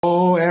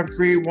Hello,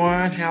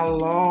 everyone.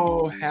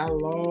 Hello.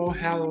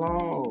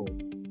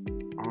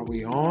 Are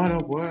we on or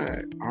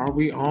what? Are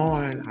we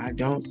on? I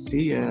don't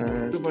see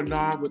it.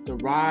 Bernard with the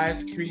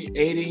Rise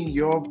Creating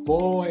Your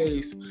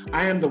Voice.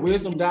 I am the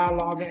Wisdom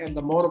Dialoguer and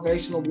the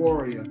Motivational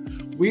Warrior.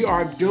 We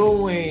are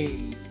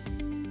doing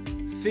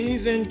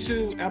Season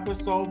 2,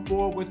 Episode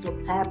 4 with the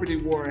Property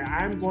Warrior.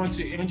 I'm going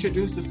to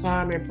introduce the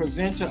son and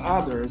present to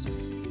others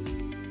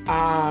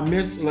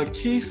Miss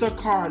Lakisa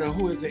Carter,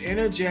 who is an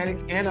energetic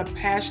and a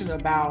passionate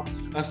about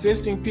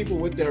assisting people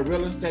with their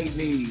real estate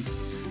needs.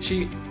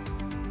 She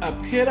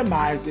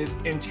epitomizes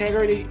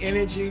integrity,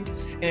 energy,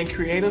 and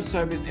creative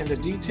service in the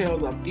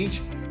details of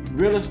each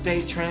real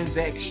estate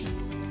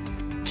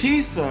transaction.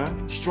 Kisa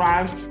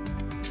strives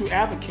to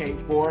advocate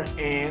for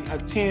and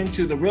attend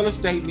to the real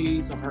estate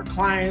needs of her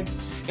clients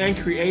and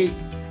create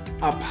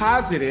a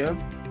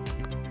positive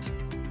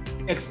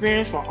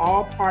experience for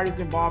all parties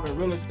involved in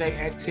real estate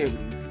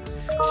activities.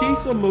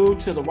 Kisa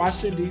moved to the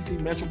Washington, D.C.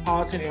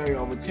 metropolitan area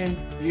over 10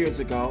 years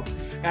ago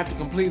after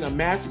completing a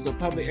Master's of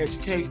Public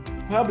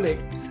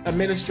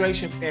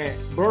Administration at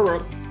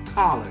Baruch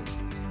College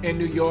in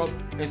New York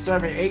and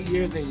serving 8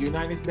 years in the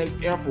United States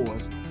Air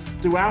Force.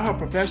 Throughout her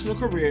professional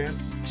career,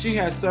 she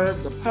has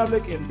served the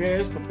public in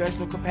various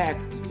professional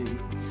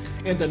capacities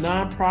in the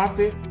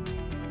nonprofit,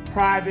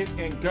 private,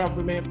 and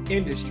government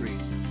industries.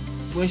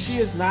 When she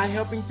is not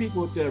helping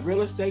people with their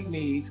real estate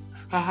needs,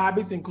 her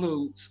hobbies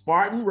include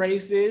Spartan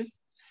races,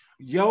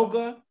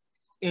 yoga,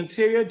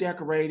 interior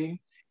decorating,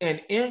 and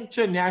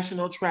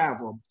international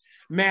travel.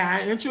 May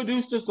I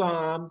introduce to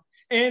some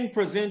and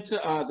present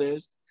to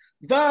others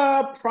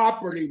the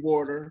property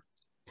warrior,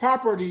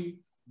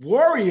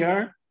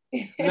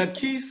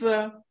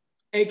 Lakisa,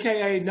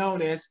 aka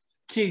known as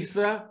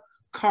Kisa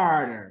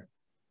Carter.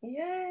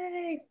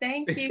 Yay!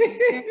 Thank you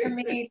for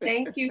me.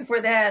 Thank you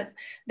for that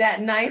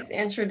nice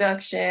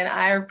introduction.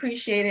 I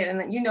appreciate it,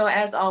 and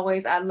as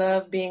always, I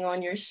love being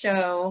on your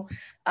show.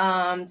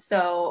 I'm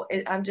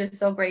just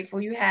so grateful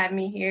you have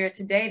me here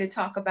today to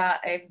talk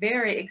about a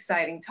very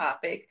exciting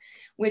topic,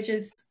 which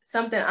is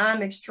something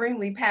I'm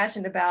extremely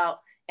passionate about,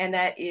 and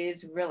that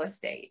is real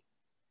estate.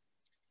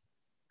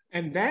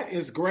 And that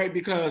is great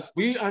because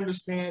we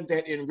understand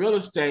that in real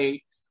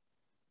estate,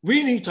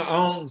 we need to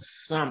own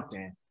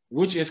something.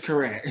 Which is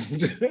correct.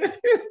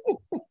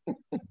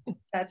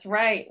 That's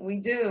right. We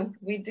do.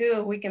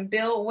 We can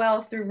build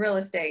wealth through real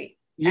estate.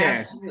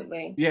 Yes.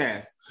 Absolutely.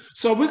 Yes.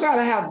 So we got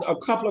to have a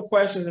couple of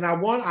questions, and I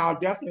want our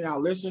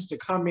listeners to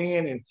come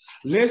in and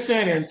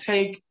listen and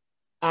take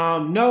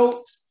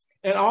notes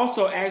and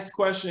also ask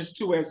questions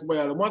too as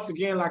well. And once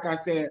again, like I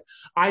said,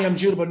 I am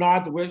Judah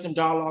Bernard, the Wisdom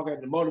Dialoguer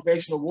and the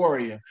Motivational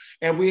Warrior.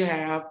 And we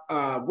have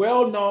a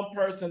well-known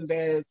person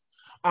that's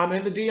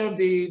in the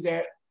DMV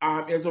that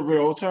is a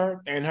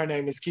realtor, and her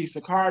name is Kisa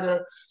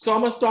Carter. So I'm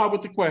going to start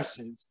with the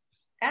questions.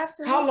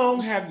 Absolutely. How long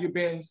have you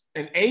been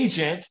an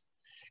agent,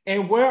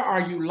 and where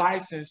are you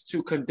licensed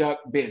to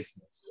conduct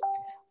business?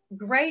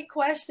 Great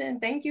question.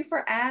 Thank you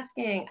for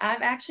asking.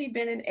 I've actually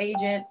been an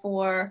agent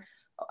for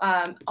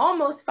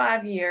almost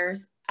 5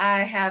 years.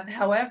 I have,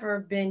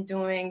 however, been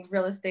doing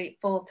real estate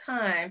full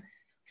time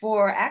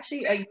for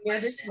actually a year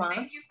this month.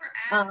 Thank you for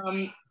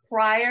asking.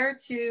 Prior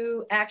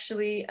to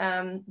actually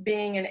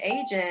being an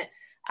agent,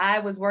 I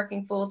was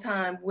working full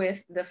time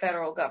with the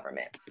federal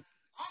government,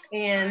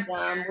 and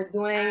was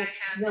doing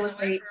real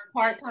estate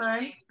part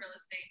time,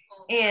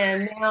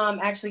 and now I'm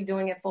actually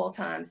doing it full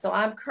time. So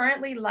I'm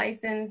currently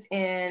licensed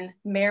in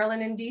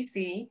Maryland and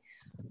DC,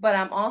 but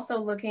I'm also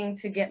looking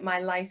to get my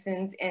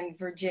license in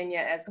Virginia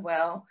as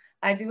well.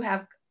 I do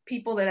have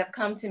people that have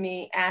come to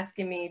me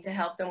asking me to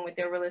help them with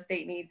their real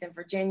estate needs in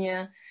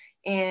Virginia,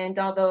 and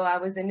although I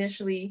was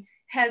initially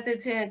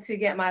hesitant to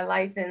get my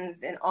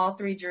license in all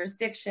 3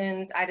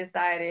 jurisdictions, I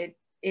decided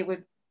it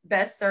would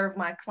best serve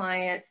my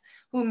clients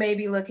who may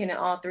be looking at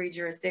all 3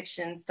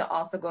 jurisdictions to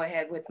also go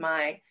ahead with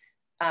my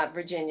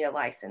Virginia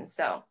license.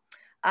 So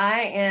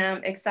I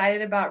am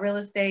excited about real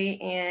estate,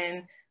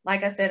 and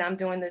like I said, I'm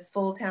doing this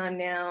full time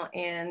now,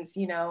 and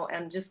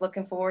I'm just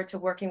looking forward to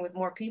working with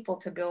more people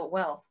to build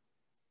wealth.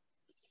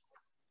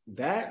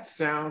 That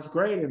sounds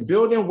great. And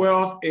building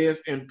wealth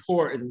is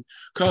important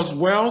because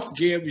wealth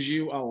gives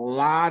you a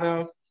lot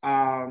of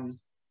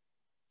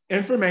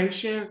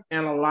information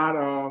and a lot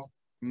of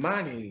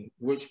money,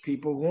 which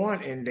people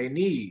want and they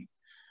need.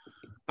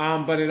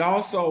 But it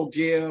also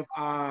gives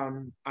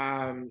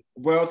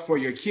wealth for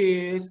your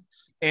kids,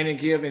 and it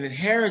gives an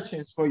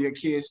inheritance for your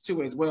kids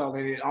too as well.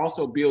 And it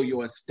also builds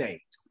your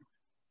estate.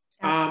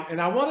 And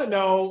I want to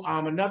know,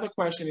 another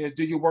question is,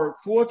 do you work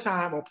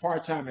full-time or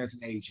part-time as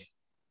an agent?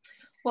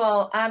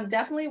 Well, I'm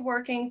definitely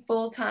working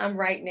full-time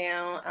right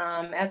now.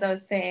 As I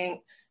was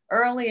saying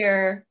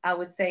earlier, I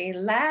would say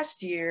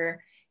last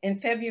year in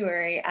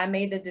February, I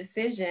made the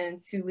decision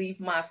to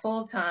leave my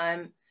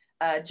full-time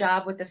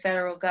job with the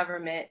federal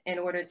government in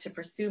order to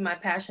pursue my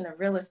passion of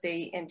real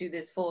estate and do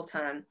this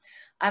full-time.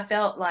 I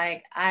felt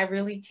like I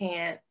really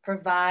can't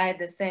provide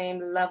the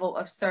same level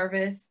of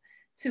service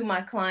to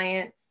my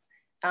clients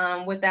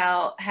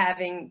without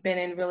having been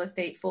in real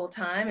estate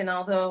full-time. And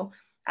although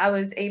I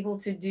was able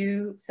to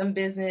do some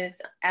business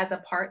as a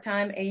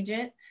part-time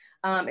agent.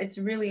 It's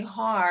really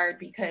hard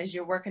because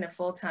you're working a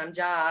full-time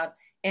job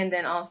and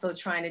then also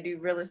trying to do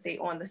real estate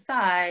on the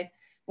side,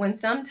 when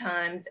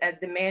sometimes, as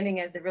demanding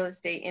as the real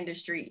estate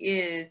industry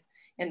is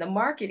and the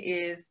market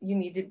is, you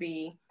need to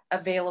be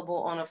available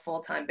on a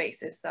full-time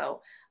basis.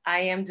 So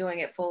I am doing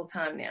it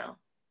full-time now.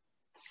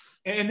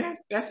 And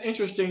that's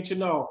interesting to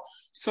know.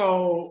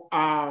 So,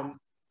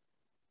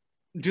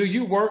 do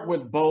you work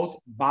with both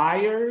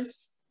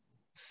buyers,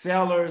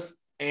 sellers,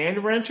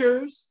 and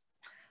renters?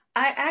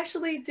 I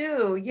actually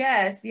do.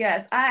 Yes,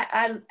 yes.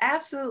 I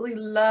absolutely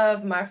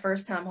love my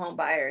first time home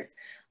buyers.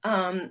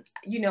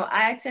 You know,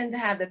 I tend to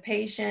have the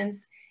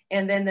patience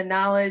and then the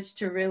knowledge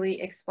to really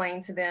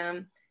explain to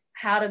them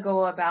how to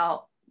go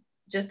about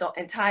just an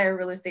entire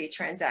real estate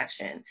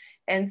transaction.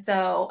 And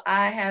so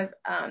I have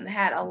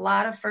had a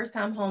lot of first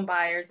time home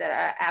buyers that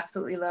I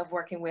absolutely love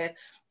working with,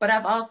 but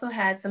I've also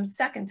had some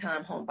second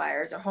time home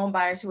buyers or home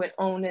buyers who had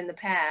owned in the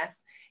past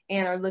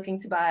and are looking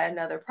to buy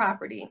another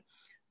property.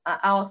 I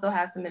also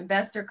have some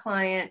investor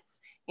clients,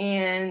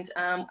 and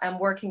I'm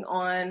working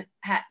on,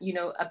 you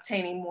know,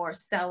 obtaining more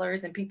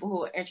sellers and people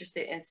who are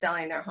interested in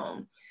selling their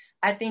home.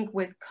 I think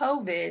with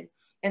COVID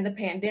and the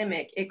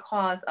pandemic, it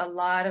caused a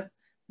lot of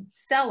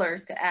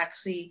sellers to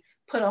actually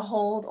put a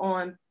hold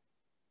on,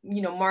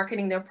 you know,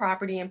 marketing their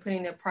property and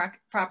putting their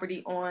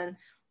property on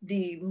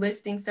the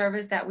listing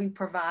service that we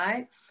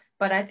provide.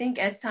 But I think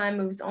as time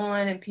moves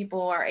on and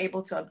people are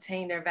able to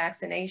obtain their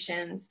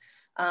vaccinations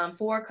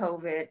for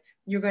COVID,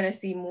 you're going to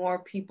see more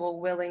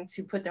people willing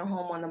to put their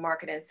home on the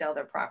market and sell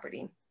their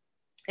property.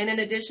 And in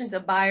addition to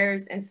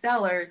buyers and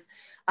sellers,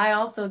 I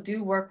also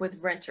do work with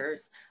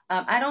renters.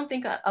 I don't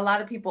think a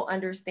lot of people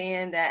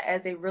understand that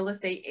as a real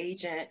estate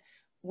agent,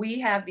 we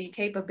have the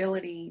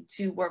capability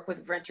to work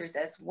with renters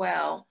as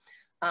well.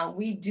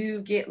 We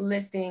do get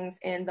listings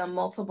in the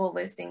multiple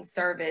listing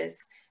service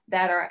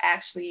that are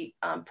actually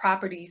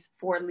properties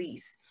for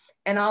lease.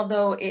 And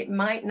although it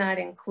might not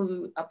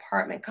include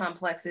apartment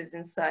complexes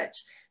and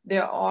such,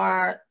 there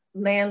are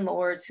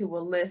landlords who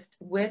will list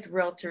with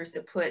realtors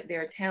to put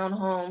their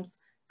townhomes,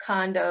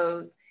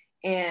 condos,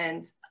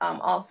 and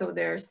also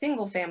their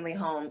single family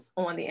homes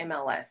on the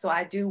MLS. So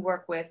I do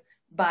work with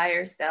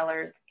buyers,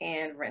 sellers,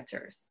 and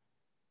renters.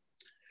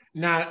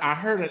 Now, I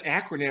heard an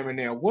acronym in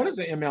there. What is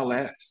the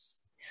MLS?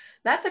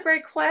 That's a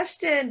great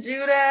question,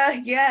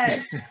 Judah.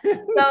 Yes.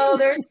 So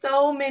there's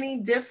so many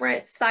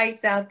different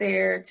sites out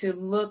there to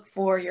look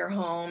for your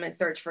home and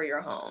search for your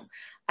home.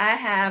 I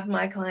have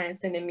my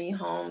clients sending me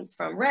homes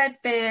from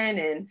Redfin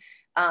and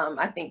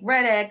I think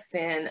RedX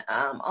and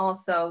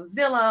also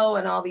Zillow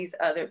and all these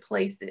other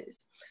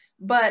places.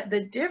 But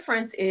the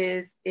difference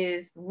is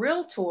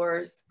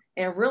realtors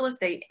and real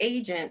estate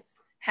agents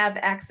have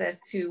access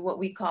to what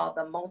we call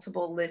the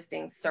multiple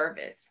listing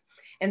service,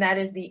 and that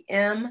is the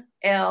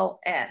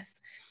MLS.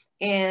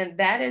 And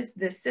that is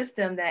the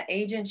system that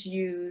agents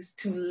use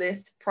to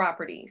list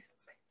properties.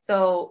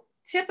 So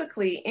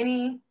typically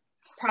any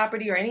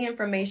property or any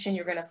information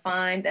you're going to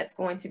find that's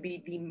going to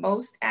be the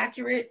most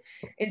accurate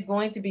is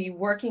going to be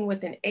working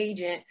with an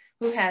agent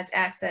who has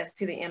access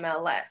to the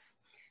MLS.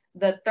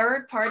 The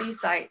third-party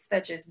sites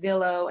such as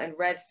Zillow and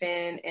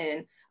Redfin,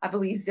 and I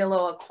believe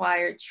Zillow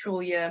acquired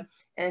Trulia,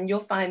 and you'll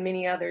find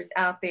many others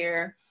out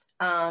there,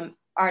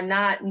 are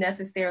not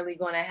necessarily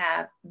going to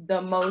have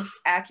the most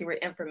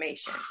accurate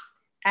information.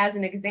 As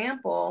an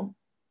example,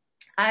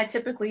 I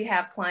typically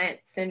have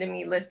clients sending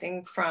me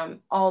listings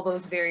from all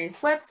those various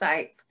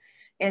websites,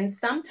 and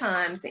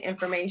sometimes the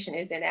information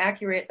is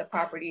inaccurate, the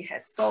property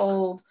has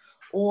sold,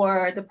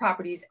 or the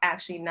property is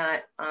actually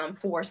not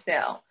for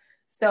sale.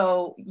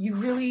 So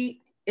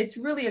it's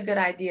really a good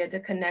idea to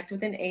connect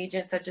with an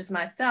agent such as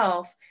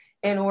myself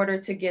in order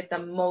to get the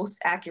most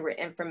accurate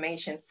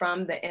information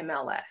from the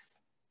MLS.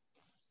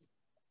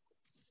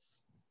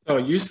 So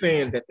you're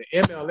saying that the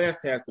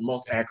MLS has the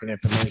most accurate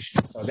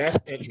information. So that's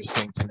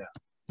interesting to know.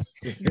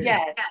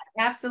 Yes,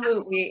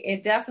 absolutely.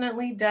 It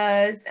definitely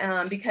does,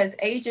 because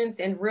agents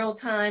in real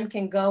time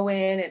can go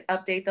in and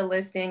update the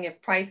listing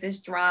if prices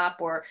drop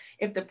or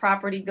if the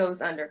property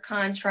goes under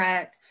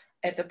contract,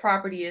 if the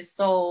property is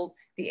sold.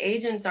 The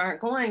agents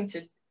aren't going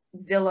to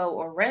Zillow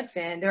or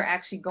Redfin. They're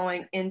actually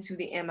going into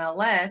the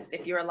MLS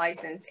if you're a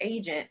licensed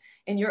agent,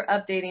 and you're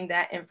updating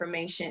that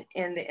information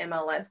in the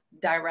MLS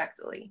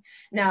directly.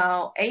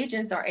 Now,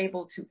 agents are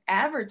able to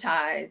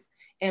advertise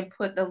and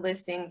put the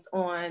listings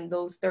on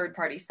those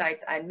third-party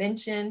sites I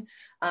mentioned,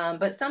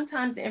 but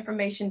sometimes the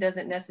information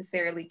doesn't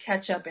necessarily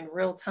catch up in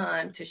real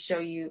time to show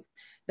you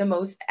the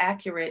most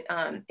accurate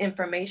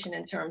information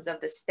in terms of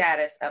the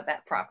status of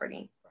that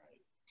property.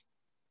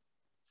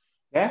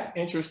 That's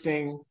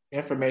interesting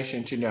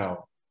information to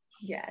know.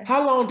 Yes.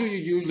 How long do you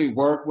usually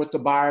work with the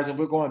buyers? And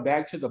we're going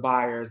back to the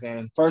buyers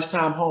and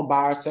first-time home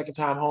buyers,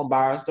 second-time home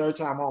buyers,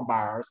 third-time home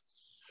buyers,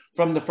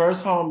 from the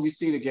first home you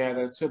see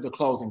together to the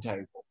closing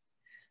table.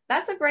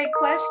 That's a great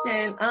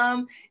question.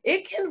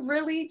 It can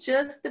really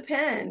just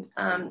depend.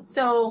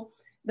 So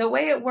the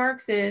way it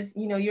works is,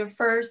 you know, your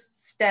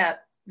first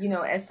step you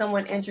know, as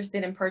someone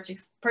interested in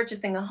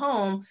purchasing a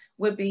home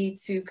would be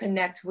to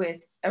connect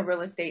with a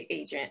real estate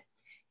agent.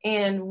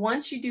 And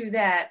once you do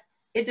that,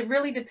 it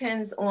really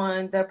depends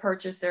on the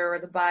purchaser or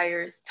the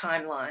buyer's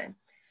timeline.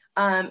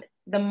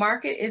 The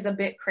market is a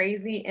bit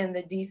crazy in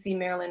the DC,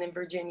 Maryland, and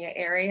Virginia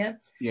area.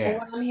 Yes. But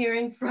what I'm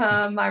hearing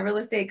from my real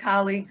estate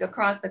colleagues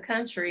across the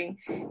country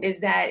is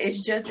that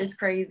it's just as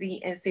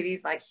crazy in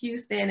cities like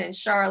Houston and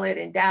Charlotte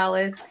and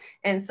Dallas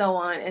and so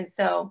on. And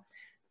so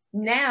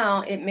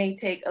now it may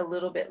take a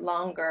little bit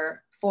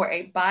longer for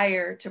a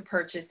buyer to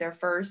purchase their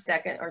first,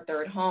 second, or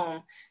third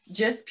home,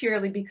 just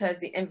purely because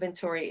the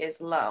inventory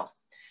is low.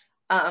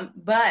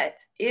 But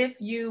if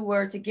you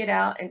were to get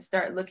out and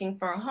start looking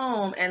for a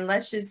home, and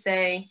let's just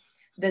say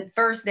the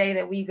first day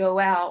that we go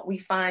out, we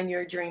find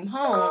your dream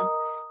home,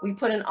 we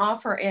put an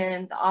offer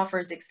in, the offer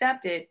is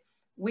accepted,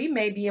 we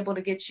may be able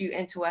to get you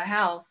into a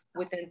house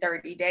within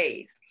 30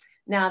 days.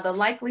 Now, the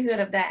likelihood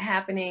of that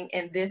happening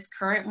in this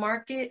current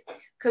market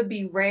could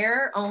be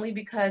rare, only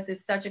because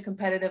it's such a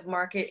competitive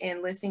market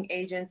and listing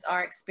agents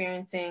are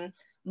experiencing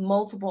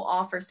multiple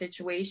offer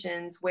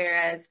situations,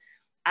 whereas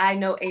I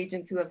know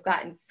agents who have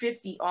gotten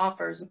 50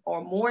 offers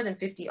or more than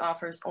 50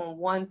 offers on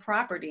one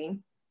property.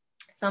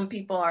 Some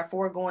people are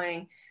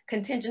foregoing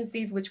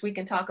contingencies, which we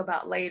can talk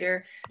about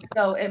later.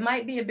 So it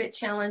might be a bit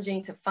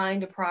challenging to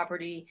find a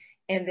property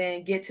and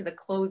then get to the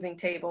closing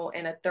table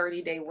in a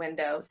 30-day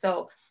window.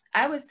 So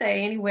I would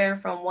say anywhere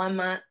from 1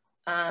 month,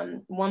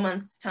 1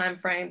 month's time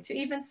frame to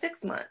even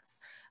 6 months.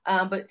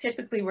 But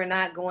typically we're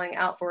not going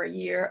out for a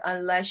year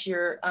unless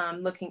you're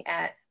looking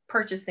at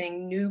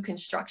purchasing new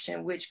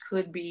construction, which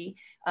could be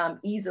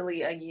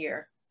easily a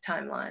year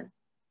timeline.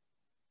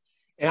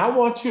 And I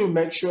want to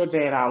make sure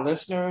that our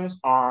listeners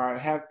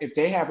if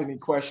they have any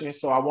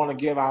questions, so I want to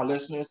give our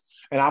listeners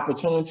an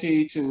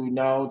opportunity to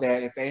know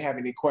that if they have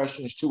any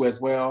questions too as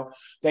well,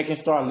 they can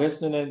start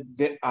listing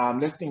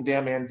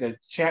them in the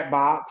chat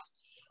box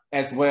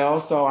as well.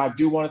 So I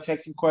do want to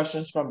take some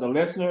questions from the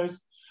listeners,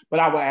 but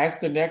I will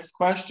ask the next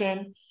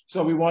question.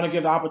 So we want to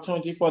give the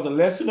opportunity for the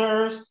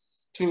listeners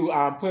to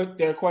put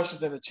their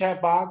questions in the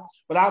chat box,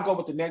 but I'll go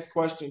with the next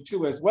question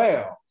too as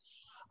well.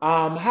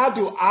 How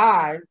do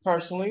I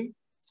personally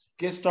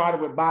get started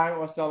with buying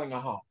or selling a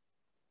home?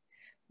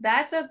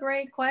 That's a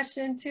great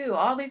question too.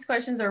 All these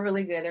questions are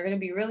really good. They're going to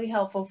be really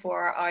helpful for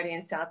our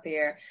audience out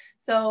there.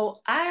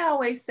 So I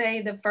always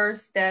say the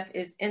first step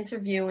is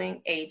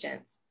interviewing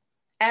agents.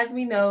 As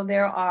we know,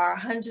 there are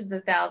hundreds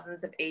of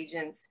thousands of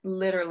agents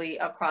literally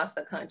across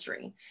the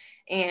country,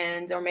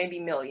 or maybe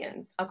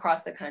millions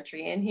across the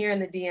country. And here in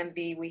the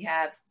DMV, we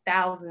have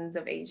thousands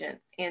of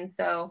agents. And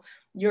so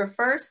your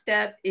first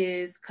step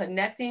is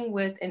connecting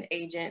with an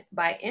agent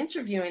by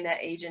interviewing that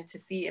agent to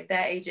see if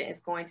that agent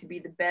is going to be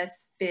the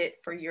best fit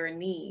for your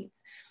needs.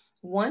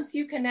 Once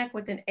you connect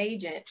with an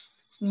agent,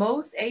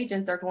 most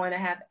agents are going to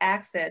have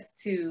access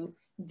to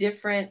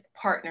different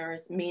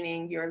partners,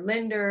 meaning your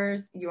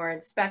lenders, your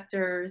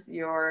inspectors,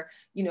 your,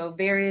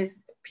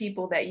 various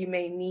people that you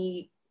may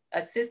need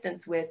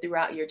assistance with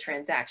throughout your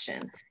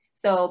transaction.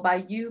 So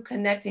by you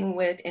connecting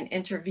with and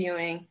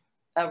interviewing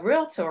a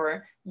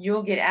realtor,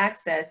 you'll get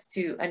access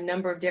to a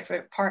number of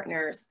different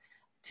partners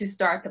to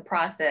start the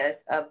process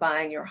of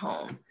buying your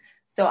home.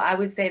 So I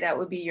would say that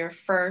would be your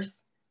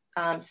first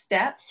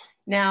step.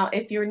 Now,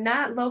 if you're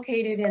not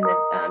located in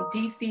the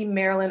DC,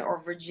 Maryland,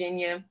 or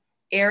Virginia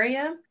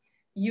area,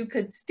 you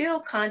could still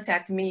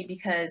contact me,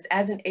 because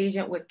as an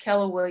agent with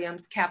Keller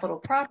Williams Capital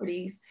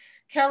Properties,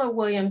 Keller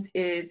Williams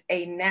is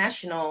a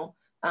national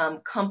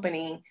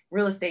company,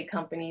 real estate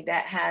company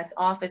that has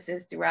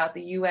offices throughout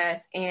the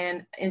US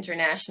and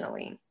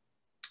internationally.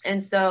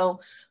 And so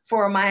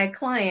for my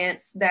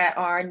clients that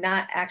are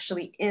not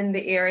actually in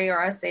the area,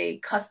 or I say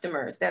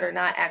customers that are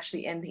not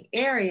actually in the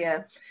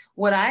area,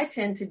 what I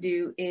tend to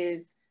do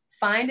is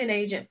find an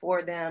agent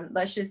for them.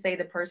 Let's just say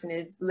the person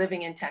is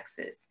living in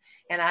Texas,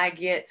 and I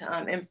get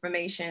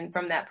information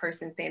from that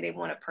person saying they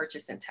want to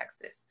purchase in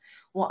Texas.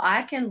 Well,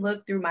 I can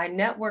look through my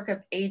network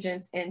of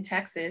agents in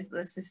Texas,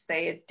 let's just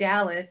say it's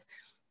Dallas,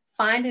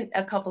 find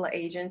a couple of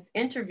agents,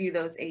 interview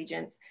those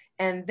agents,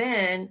 and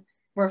then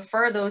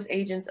refer those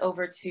agents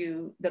over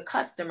to the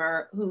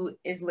customer who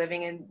is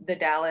living in the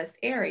Dallas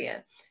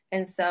area.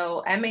 And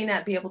so I may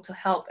not be able to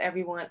help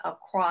everyone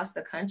across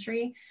the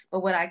country,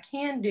 but what I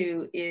can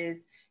do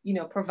is,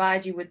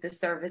 provide you with the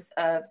service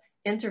of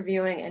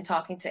interviewing and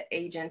talking to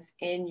agents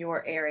in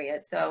your area.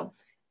 So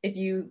if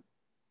you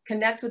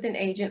connect with an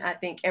agent, I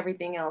think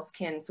everything else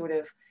can sort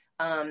of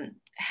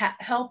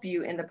help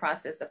you in the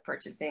process of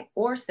purchasing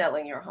or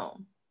selling your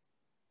home.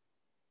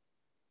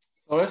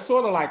 So it's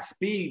sort of like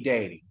speed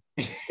dating.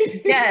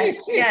 Yes,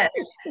 yes.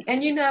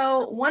 And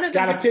one of the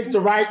gotta pick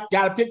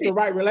the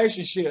right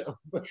relationship.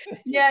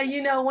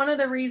 Yeah, one of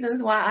the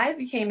reasons why I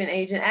became an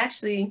agent,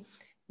 actually,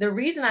 the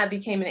reason I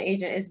became an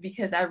agent is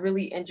because I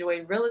really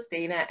enjoyed real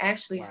estate. And I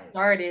actually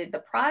started the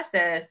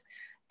process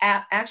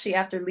actually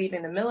after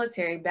leaving the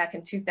military back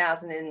in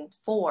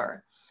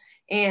 2004.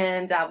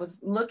 And I was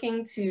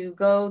looking to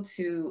go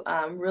to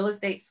real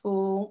estate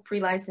school,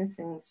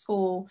 pre-licensing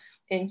school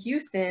in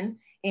Houston.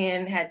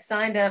 and had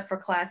signed up for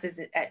classes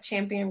at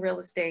Champion Real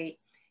Estate.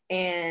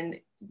 And,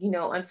 you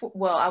know,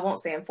 well, I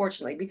won't say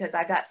unfortunately, because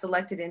I got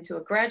selected into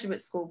a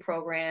graduate school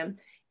program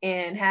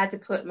and had to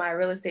put my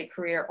real estate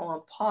career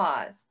on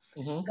pause.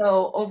 Mm-hmm.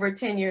 So over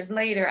 10 years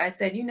later, I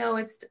said, you know,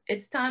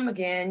 it's time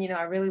again. You know,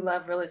 I really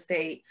love real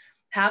estate.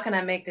 How can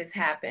I make this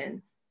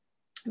happen?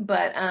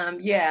 But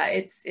yeah,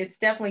 it's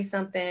definitely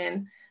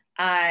something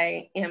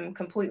I am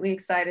completely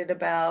excited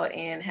about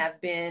and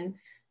have been,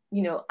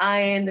 you know,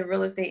 eyeing the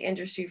real estate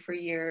industry for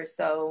years.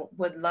 So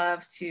would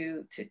love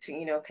to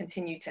you know,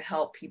 continue to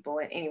help people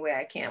in any way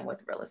I can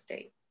with real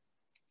estate.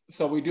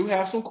 So we do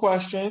have some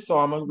questions, so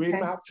I'm going to read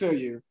them out to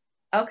you.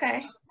 Okay.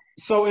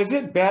 So is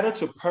it better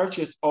to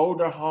purchase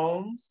older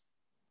homes?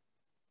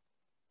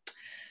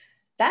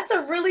 That's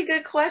a really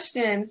good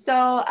question. So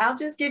I'll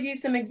just give you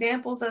some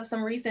examples of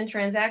some recent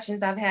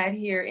transactions I've had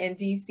here in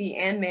DC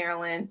and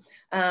Maryland.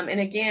 And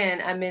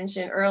again, I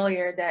mentioned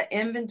earlier that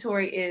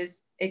inventory is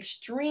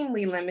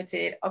extremely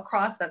limited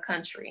across the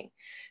country.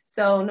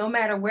 So no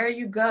matter where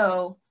you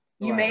go,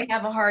 you may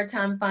have a hard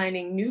time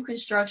finding new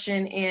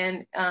construction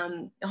and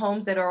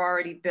homes that are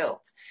already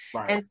built.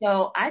 Right. And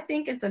so I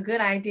think it's a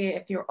good idea,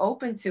 if you're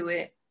open to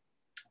it,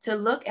 to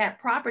look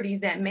at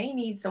properties that may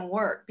need some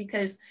work,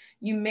 because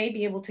you may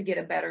be able to get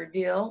a better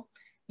deal.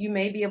 You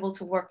may be able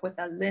to work with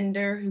a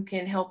lender who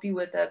can help you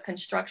with a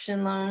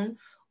construction loan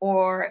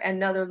or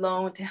another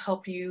loan to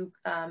help you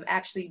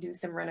actually do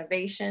some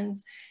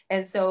renovations.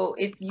 And so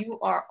if you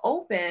are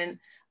open,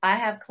 I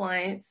have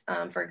clients,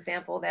 for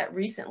example, that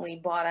recently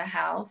bought a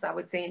house, I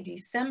would say in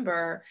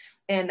December,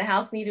 and the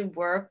house needed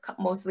work,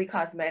 mostly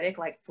cosmetic,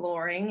 like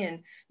flooring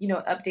and, you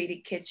know,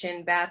 updated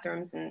kitchen,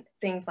 bathrooms, and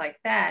things like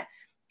that.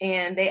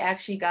 And they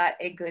actually got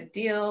a good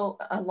deal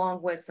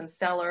along with some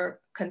seller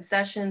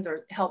concessions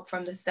or help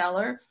from the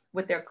seller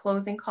with their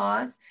closing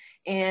costs.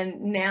 And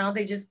now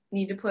they just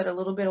need to put a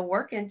little bit of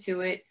work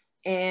into it.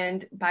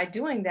 And by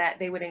doing that,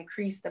 they would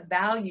increase the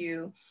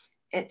value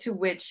to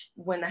which,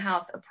 when the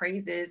house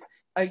appraises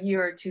a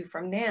year or two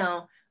from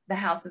now, the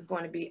house is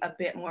going to be a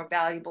bit more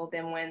valuable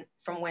than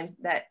when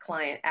that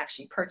client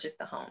actually purchased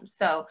the home.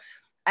 So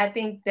I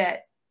think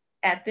that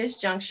at this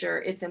juncture,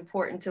 it's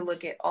important to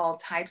look at all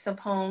types of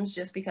homes,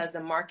 just because the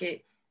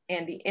market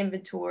and the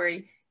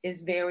inventory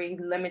is very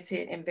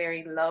limited and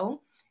very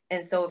low.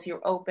 And so if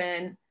you're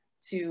open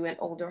to an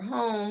older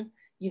home,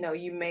 you know,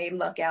 you may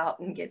luck out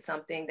and get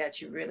something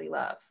that you really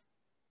love.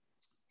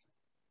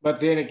 But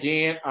then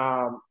again,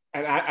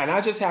 and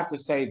I just have to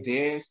say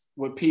this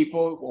with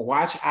people,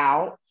 watch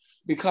out,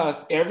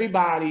 because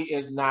everybody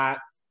is not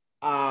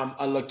a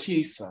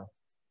Lakisa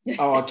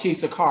or a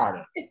Kisa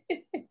Carter.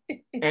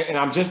 And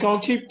I'm just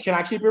going to can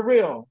I keep it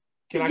real?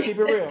 Can I keep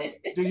it real?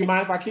 Do you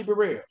mind if I keep it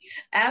real?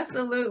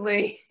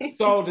 Absolutely.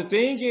 So the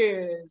thing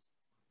is,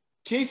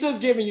 Kisa's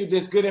giving you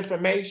this good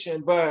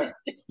information, but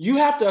you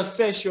have to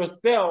assess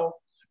yourself,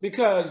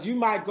 because you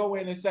might go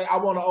in and say, I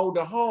want an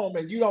older home,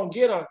 and you don't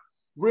get a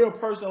real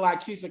person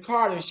like Kisa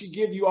Carter, and she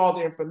give you all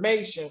the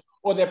information,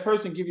 or that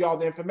person give you all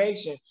the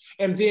information,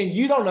 and then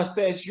you don't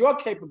assess your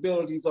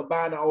capabilities of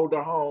buying an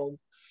older home.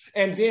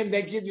 And then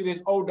they give you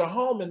this older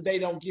home and they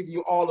don't give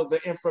you all of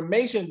the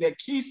information that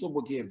Kisa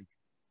will give you.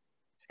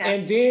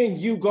 And then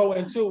you go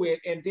into it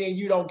and then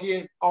you don't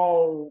get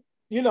all,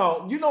 you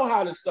know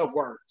how this stuff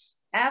works.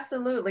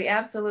 Absolutely.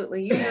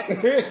 Absolutely. You know,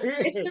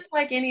 it's just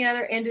like any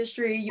other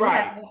industry. You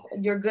have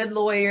your good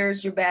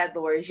lawyers, your bad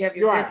lawyers, you have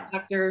your good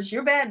doctors,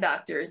 your bad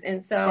doctors.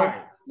 And so,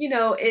 you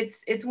know,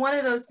 it's one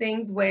of those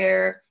things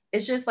where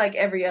it's just like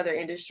every other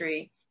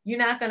industry. You're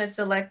not going to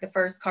select the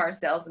first car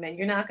salesman.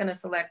 You're not going to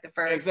select the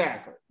first,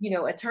 you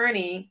know,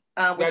 attorney.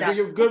 Without do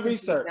your good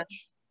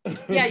research.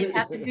 Yeah, you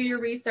have to do your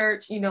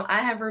research. You know, I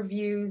have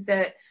reviews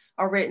that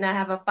are written. I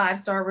have a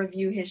 5-star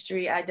review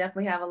history. I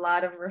definitely have a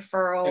lot of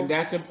referrals. And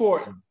that's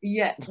important.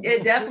 Yeah,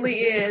 it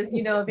definitely is.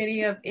 You know,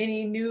 if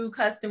any new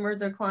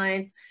customers or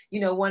clients, you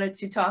know, wanted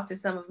to talk to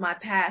some of my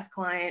past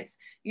clients,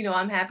 you know,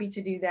 I'm happy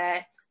to do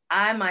that.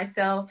 I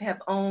myself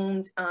have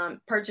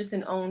purchased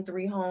and owned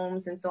 3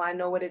 homes. And so I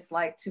know what it's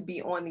like to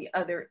be on the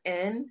other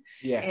end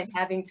and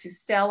having to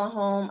sell a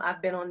home.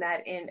 I've been on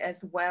that end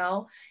as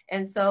well.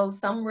 And so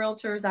some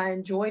realtors I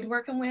enjoyed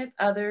working with,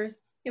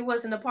 others, it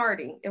wasn't a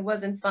party. It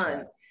wasn't fun.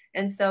 Right.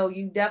 And so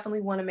you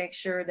definitely want to make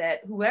sure that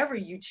whoever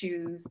you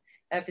choose,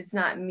 if it's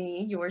not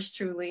me, yours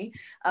truly,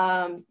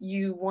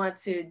 you want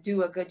to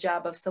do a good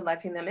job of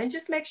selecting them and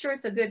just make sure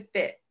it's a good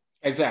fit.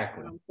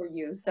 Exactly. For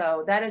you.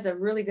 So that is a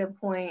really good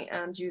point,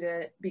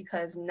 Judah,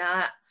 because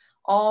not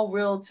all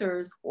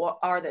realtors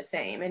are the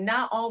same, and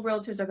not all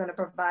realtors are going to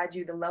provide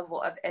you the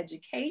level of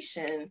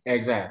education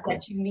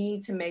that you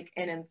need to make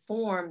an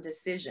informed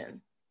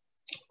decision.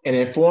 An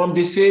informed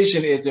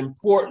decision is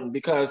important,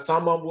 because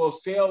someone will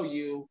sell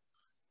you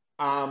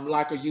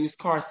like a used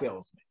car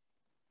salesman.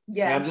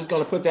 Yeah, and I'm just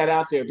going to put that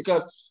out there,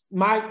 because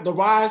the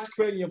Rise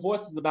Creating Your Voice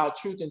is about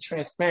truth and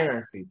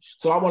transparency.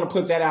 So I want to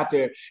put that out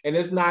there, and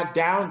it's not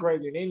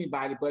downgrading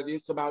anybody, but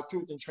it's about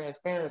truth and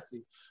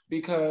transparency,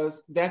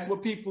 because that's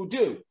what people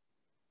do.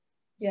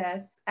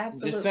 Yes,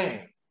 absolutely. Just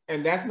saying.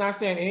 And that's not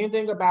saying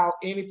anything about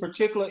any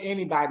particular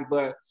anybody,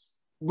 but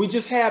we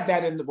just have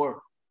that in the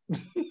world.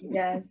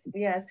 Yes,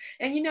 yes.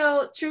 And you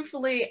know,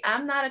 truthfully,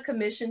 I'm not a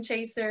commission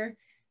chaser.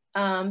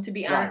 To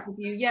be honest with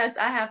you, yes,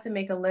 I have to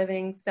make a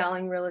living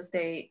selling real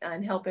estate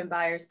and helping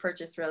buyers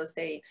purchase real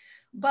estate.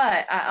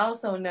 But I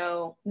also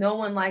know no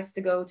one likes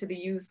to go to the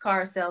used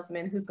car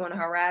salesman who's going to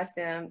harass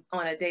them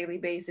on a daily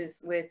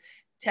basis with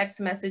text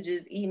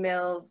messages,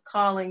 emails,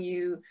 calling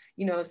you,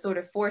 you know, sort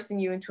of forcing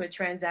you into a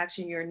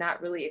transaction you're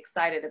not really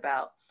excited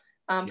about.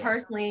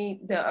 Personally,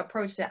 the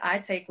approach that I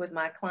take with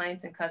my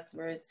clients and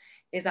customers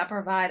is I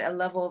provide a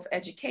level of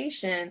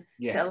education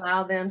to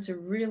allow them to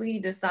really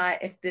decide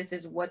if this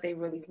is what they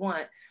really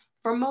want.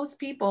 For most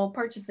people,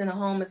 purchasing a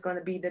home is going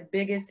to be the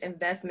biggest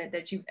investment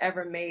that you've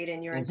ever made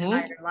in your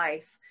entire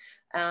life.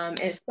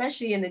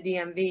 Especially in the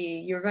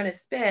DMV, you're going to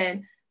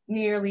spend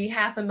nearly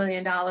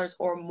 $500,000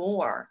 or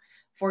more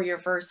for your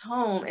first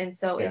home. And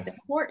so it's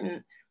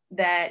important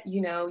that,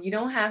 you know, you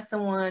don't have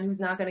someone who's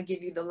not going to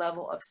give you the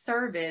level of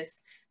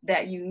service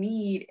that you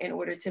need in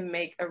order to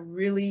make a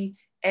really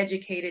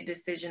educated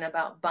decision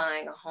about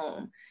buying a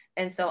home.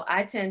 And so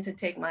I tend to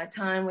take my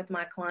time with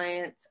my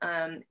clients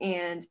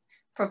and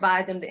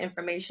provide them the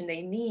information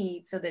they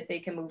need so that they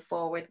can move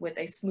forward with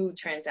a smooth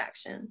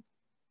transaction.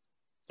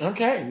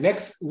 Okay,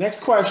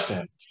 next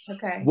question.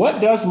 Okay.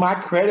 What does my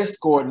credit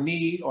score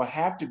need or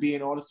have to be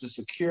in order to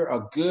secure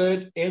a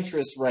good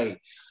interest rate?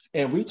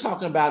 And we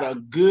talking about a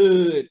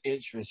good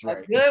interest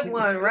rate. A good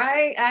one,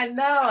 right? I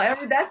know.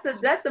 That's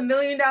a $1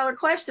 million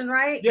question,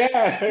 right?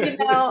 Yeah. You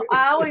know,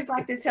 I always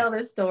like to tell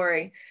this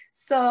story.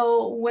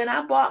 So when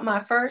I bought my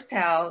first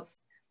house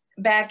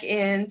back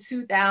in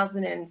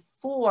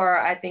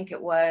 2004, I think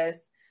it was,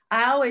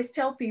 I always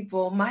tell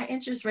people my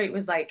interest rate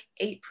was like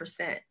 8%,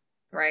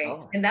 right?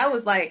 Oh. And that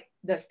was like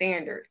the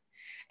standard.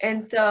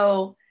 And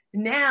so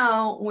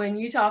now when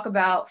you talk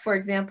about, for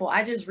example,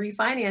 I just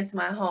refinanced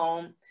my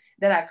home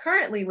that I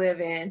currently live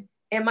in,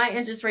 and my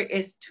interest rate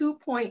is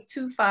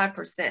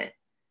 2.25%,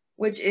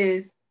 which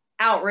is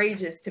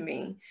outrageous to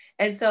me.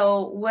 And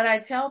so what I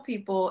tell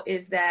people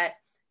is that,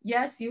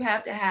 yes, you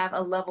have to have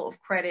a level of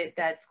credit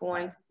that's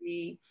going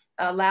to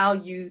allow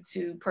you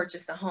to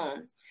purchase a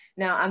home.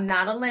 Now, I'm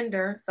not a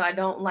lender, so I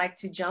don't like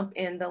to jump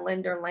in the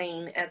lender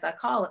lane, as I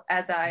call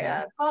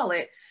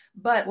it.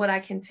 But what I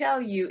can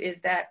tell you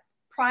is that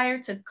prior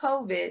to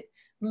COVID,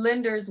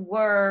 lenders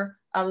were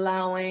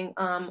allowing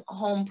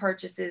home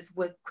purchases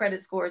with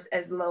credit scores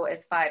as low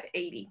as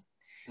 580.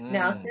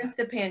 Now, since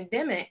the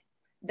pandemic,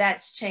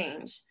 that's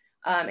changed.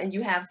 And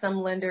you have some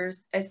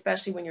lenders,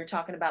 especially when you're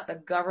talking about the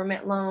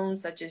government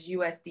loans, such as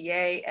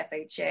USDA,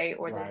 FHA,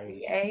 or the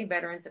VA,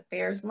 Veterans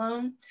Affairs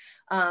loan,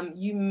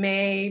 you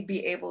may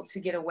be able to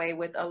get away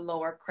with a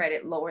lower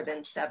credit, lower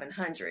than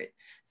 700.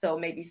 So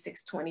maybe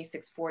 620,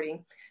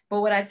 640.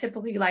 But what I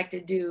typically like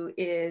to do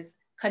is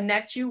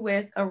connect you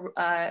with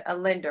a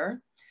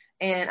lender.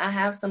 And I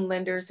have some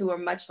lenders who are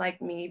much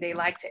like me. They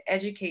like to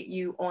educate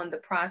you on the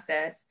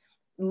process,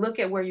 look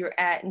at where you're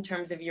at in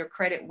terms of your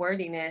credit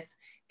worthiness,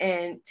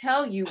 and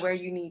tell you where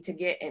you need to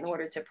get in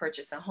order to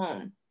purchase a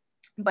home.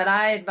 But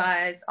I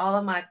advise all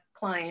of my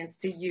clients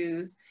to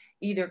use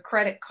either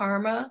Credit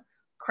Karma,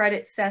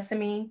 Credit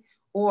Sesame,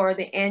 or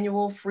the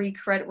annual free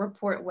credit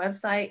report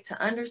website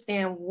to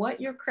understand what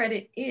your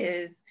credit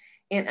is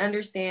and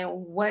understand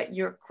what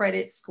your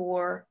credit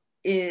score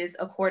is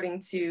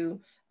according to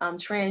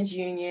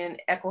TransUnion,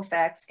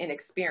 Equifax, and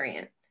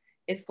Experian.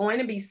 It's going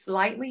to be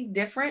slightly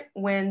different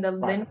when the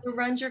lender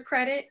runs your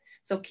credit,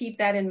 so keep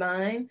that in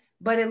mind.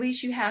 But at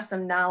least you have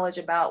some knowledge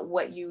about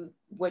what you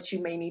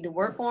may need to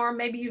work on.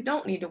 Maybe you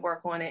don't need to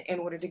work on it in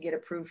order to get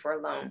approved for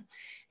a loan.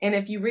 And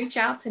if you reach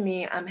out to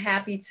me, I'm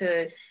happy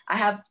to. I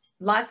have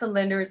lots of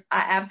lenders.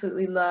 I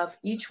absolutely love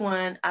each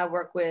one I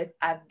work with.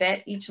 I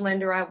vet each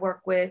lender I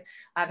work with.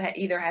 I've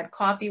either had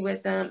coffee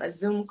with them, a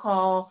Zoom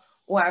call,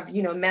 or I've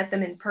met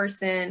them in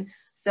person.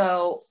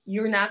 So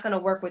you're not going to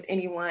work with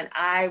anyone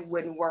I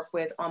wouldn't work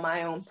with on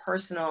my own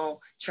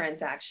personal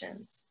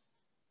transactions.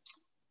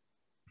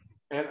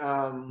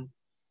 And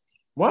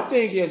one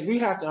thing is we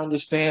have to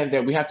understand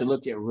that we have to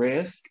look at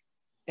risk.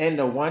 And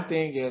the one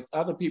thing is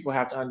other people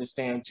have to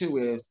understand too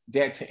is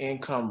debt to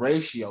income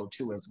ratio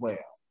too as well.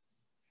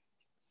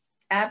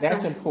 Absolutely.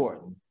 That's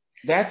important.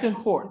 That's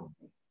important.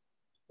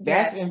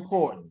 That's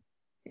important.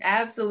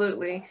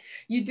 Absolutely.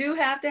 You do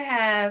have to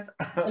have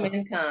some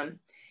income.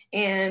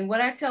 And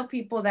what I tell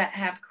people that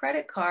have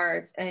credit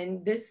cards,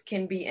 and this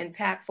can be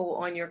impactful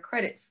on your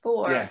credit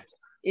score,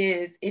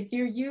 is if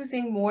you're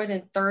using more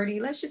than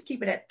 30, let's just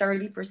keep it at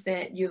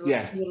 30%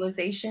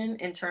 utilization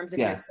in terms of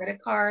your credit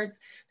cards.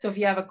 So if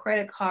you have a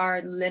credit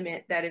card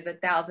limit that is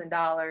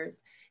 $1,000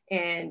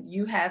 and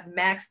you have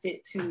maxed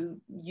it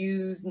to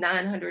use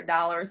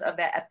 $900 of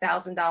that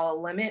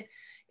 $1,000 limit,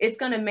 it's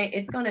going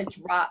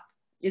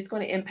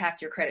to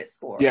impact your credit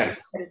score.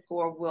 Yes. Your credit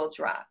score will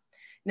drop.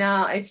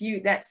 Now, if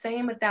that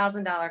same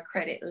 $1,000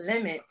 credit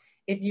limit,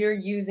 if you're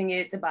using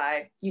it to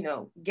buy,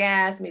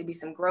 gas, maybe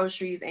some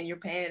groceries, and you're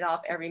paying it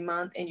off every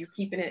month and you're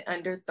keeping it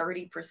under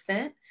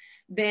 30%,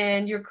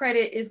 then your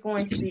credit is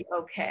going to be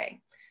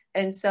okay.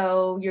 And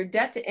so your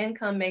debt to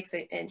income makes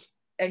a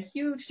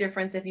huge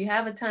difference. If you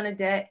have a ton of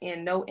debt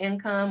and no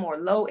income or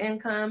low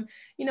income,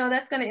 you know,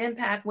 that's going to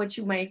impact what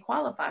you may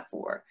qualify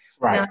for.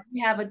 Right. Now, if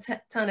you have a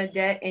ton of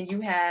debt and you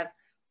have,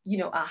 you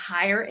know, a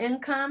higher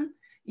income,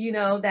 you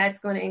know, that's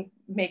going to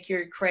make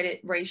your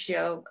credit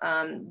ratio,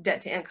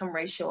 debt to income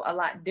ratio a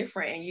lot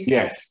different, and you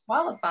still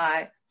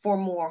qualify for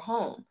more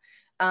home.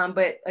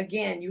 But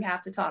again, you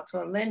have to talk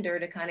to a lender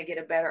to kind of get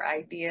a better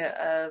idea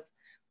of,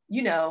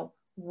 you know,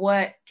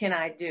 what can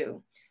I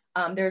do?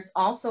 There's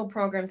also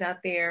programs out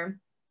there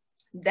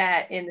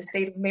that in the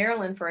state of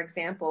Maryland, for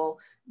example,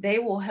 they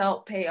will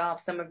help pay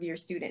off some of your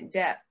student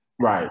debt.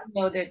 Right. I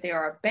know that there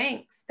are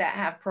banks that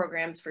have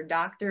programs for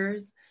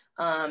doctors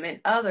and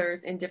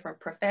others in different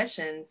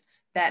professions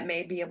that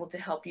may be able to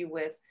help you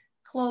with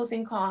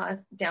closing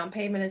costs, down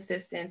payment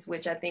assistance,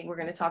 which I think we're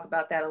going to talk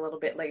about that a little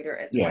bit later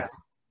as well.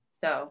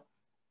 So.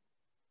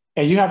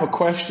 And you have a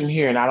question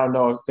here, and I don't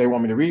know if they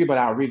want me to read it, but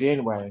I'll read it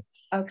anyway.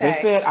 Okay.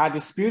 They said, I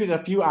disputed a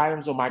few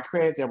items on my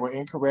credit that were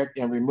incorrect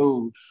and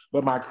removed,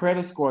 but my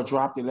credit score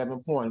dropped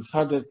 11 points.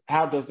 How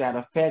does that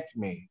affect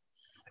me?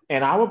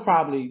 And I would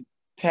probably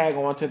tag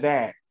on to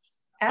that.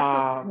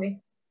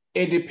 Absolutely.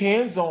 It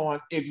depends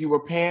on if you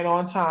were paying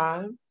on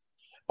time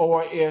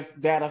or if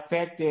that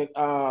affected,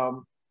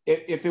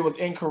 if it was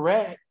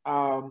incorrect,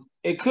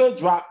 it could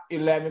drop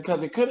 11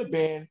 because it could have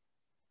been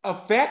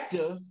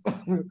effective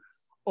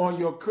on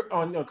your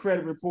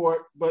credit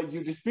report, but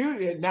you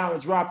disputed it. Now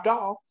it dropped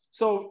off.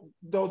 So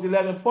those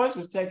 11 points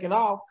was taken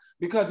off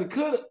because it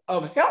could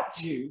have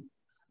helped you.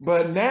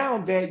 But now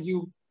that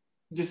you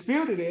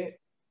disputed it,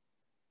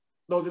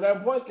 those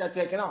 11 points got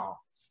taken off.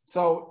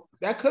 So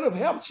that could have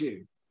helped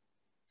you.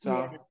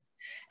 So. Yeah.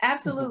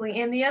 Absolutely.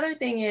 And the other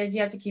thing is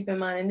you have to keep in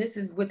mind, and this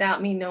is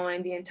without me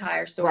knowing the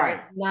entire story, right.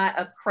 I'm not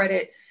a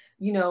credit,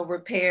 you know,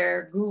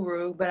 repair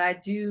guru, but I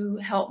do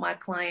help my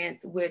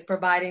clients with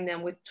providing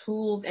them with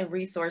tools and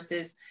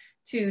resources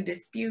to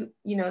dispute,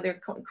 you know, their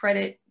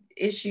credit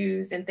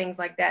issues and things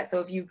like that. So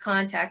if you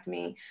contact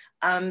me,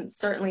 I'm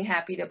certainly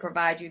happy to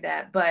provide you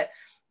that. But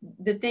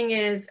the thing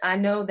is, I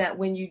know that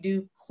when you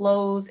do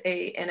close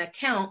an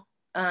account,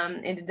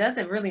 and it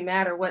doesn't really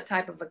matter what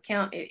type of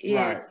account it is,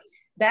 right.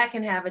 That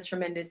can have a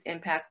tremendous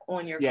impact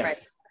on your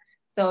credit.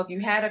 So if you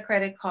had a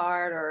credit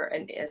card or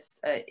an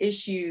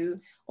issue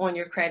on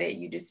your credit,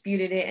 you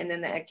disputed it, and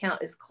then the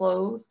account is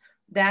closed,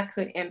 that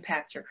could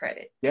impact your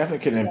credit.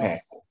 Definitely could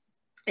impact.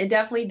 It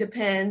definitely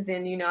depends.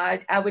 And, you know, I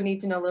would need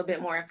to know a little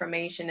bit more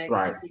information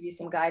to give you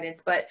some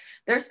guidance, but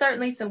there's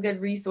certainly some good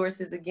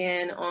resources,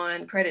 again,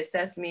 on Credit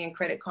Sesame and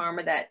Credit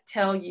Karma that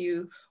tell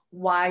you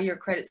why your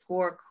credit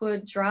score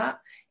could drop.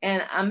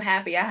 And I'm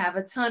happy. I have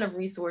a ton of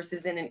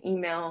resources in an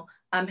email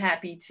I'm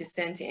happy to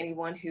send to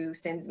anyone who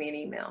sends me an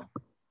email.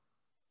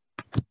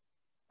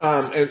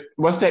 And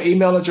what's that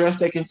email address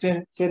they can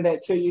send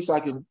that to you so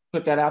I can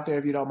put that out there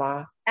if you don't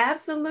mind?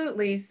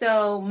 Absolutely.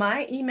 So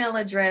my email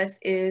address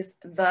is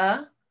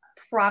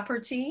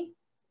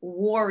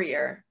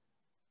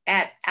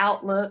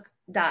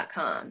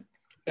thepropertywarrior@outlook.com.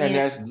 And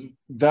that's the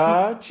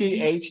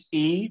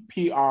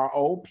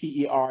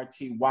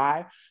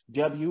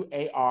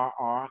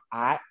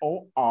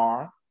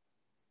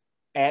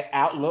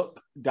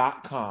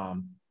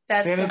ThePropertyWarrior@outlook.com.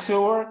 Send it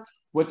to her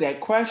with that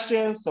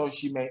question so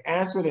she may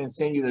answer it and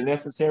send you the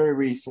necessary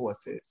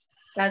resources.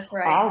 That's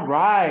right. All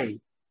right.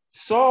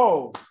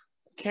 So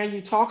can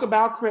you talk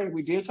about credit?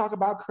 We did talk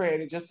about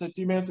credit just a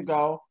few minutes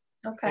ago.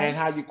 Okay. And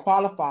how you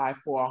qualify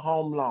for a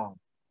home loan.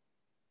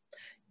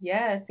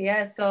 Yes.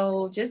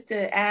 So just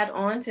to add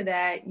on to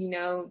that, you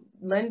know,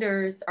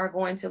 lenders are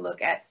going to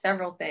look at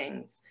several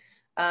things,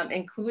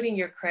 including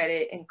your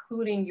credit,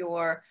 including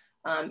your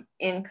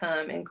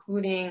income,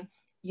 including,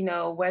 you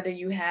know, whether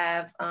you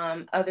have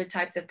other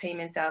types of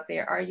payments out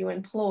there. Are you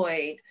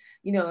employed?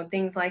 You know,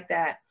 things like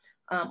that.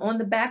 On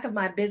the back of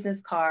my business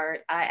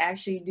card, I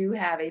actually do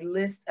have a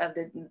list of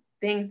the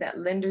things that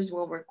lenders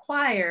will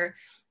require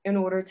in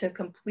order to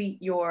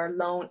complete your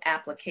loan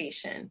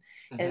application.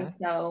 And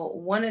so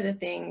one of the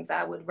things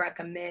I would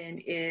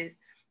recommend is,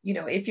 you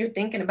know, if you're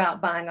thinking about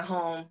buying a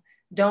home,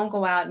 don't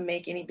go out and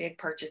make any big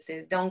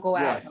purchases. Don't go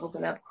out and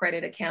open up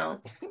credit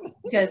accounts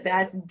because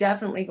that's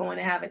definitely going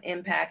to have an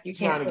impact. You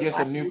can't trying to get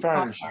some new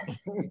furniture.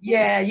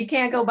 Yeah, you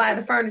can't go buy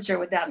the furniture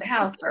without the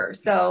house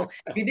first. So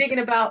if you're thinking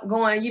about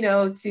going, you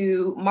know,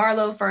 to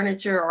Marlowe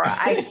Furniture or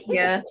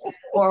IKEA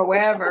or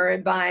wherever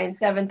and buying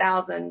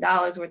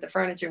 $7,000 worth of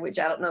furniture, which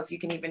I don't know if you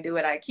can even do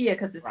at IKEA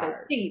because it's so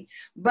cheap,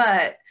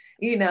 but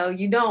you know,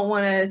 you don't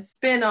want to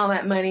spend all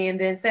that money and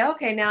then say,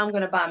 okay, now I'm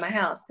going to buy my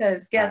house.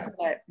 Because guess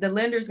what? The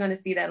lender's going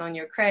to see that on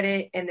your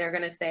credit and they're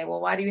going to say,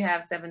 well, why do you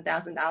have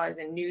 $7,000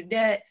 in new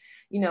debt?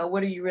 You know,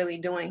 what are you really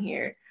doing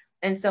here?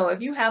 And so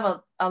if you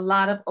have a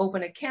lot of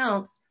open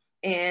accounts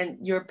and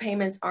your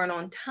payments aren't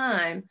on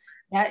time,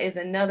 that is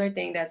another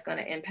thing that's going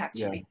to impact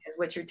you, because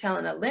what you're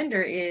telling a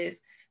lender is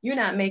you're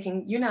not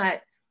making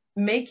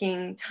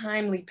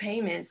timely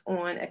payments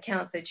on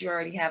accounts that you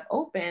already have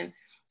open.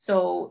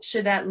 So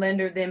should that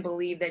lender then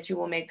believe that you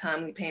will make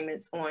timely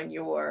payments on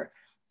your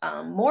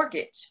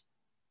mortgage?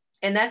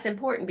 And that's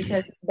important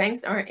because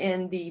banks aren't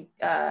in the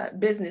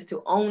business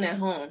to own a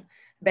home.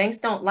 Banks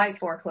don't like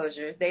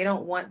foreclosures. They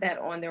don't want that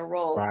on their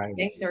roll. Right.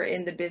 Banks are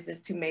in the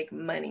business to make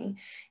money,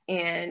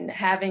 and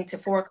having to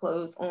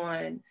foreclose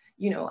on,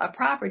 a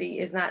property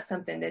is not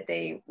something that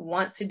they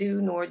want to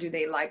do, nor do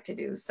they like to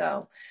do.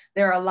 So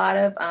there are a lot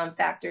of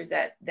factors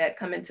that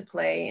come into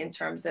play in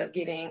terms of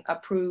getting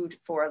approved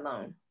for a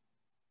loan.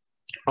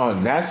 Oh,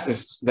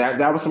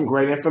 that was some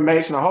great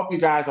information. I hope you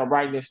guys are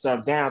writing this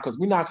stuff down because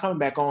we're not coming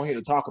back on here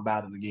to talk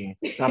about it again.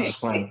 I'm just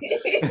playing.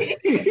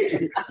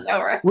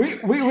 All right. We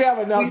have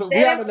another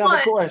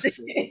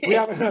question. We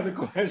have another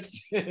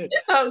question.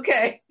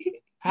 Okay.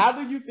 How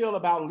do you feel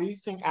about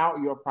leasing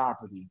out your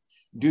property?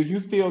 Do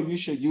you feel you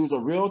should use a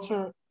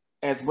realtor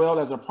as well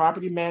as a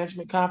property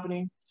management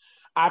company?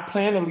 I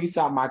plan to lease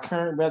out my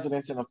current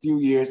residence in a few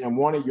years and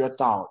wanted your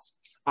thoughts.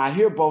 I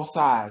hear both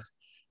sides.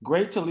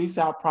 Great to lease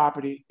out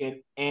property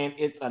and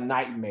it's a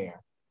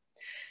nightmare.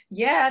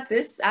 Yeah,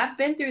 I've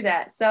been through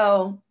that.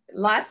 So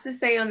lots to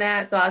say on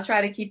that. So I'll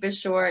try to keep it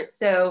short.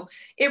 So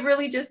it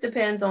really just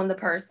depends on the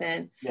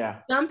person. Yeah.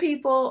 Some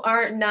people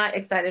are not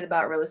excited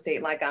about real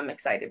estate like I'm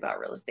excited about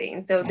real estate.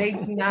 And so they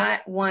do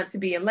not want to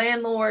be a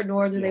landlord,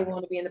 nor do they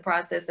want to be in the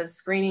process of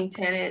screening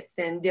tenants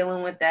and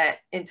dealing with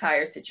that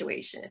entire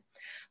situation.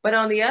 But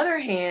on the other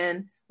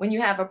hand, when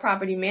you have a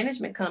property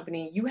management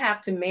company, you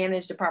have to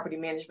manage the property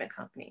management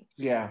company.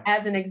 Yeah.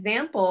 As an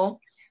example,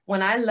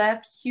 when I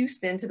left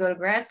Houston to go to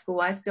grad school,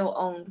 I still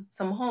owned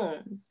some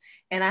homes,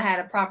 and I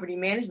had a property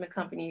management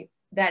company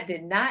that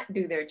did not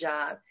do their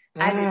job.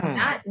 I did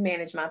not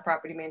manage my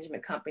property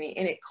management company,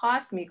 and it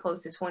cost me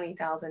close to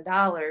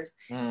 $20,000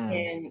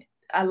 and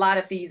a lot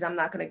of fees I'm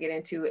not going to get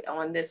into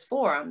on this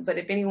forum. But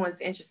if anyone's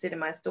interested in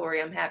my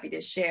story, I'm happy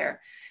to share.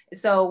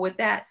 So with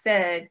that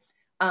said,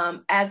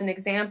 as an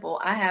example,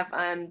 I have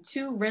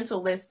 2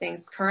 rental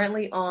listings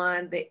currently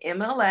on the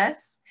MLS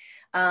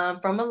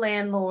from a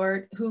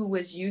landlord who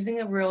was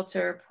using a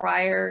realtor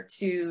prior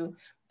to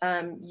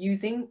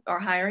using or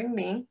hiring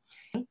me,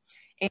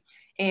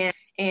 and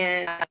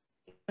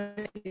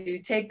to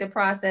take the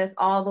process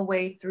all the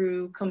way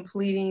through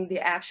completing the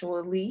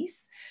actual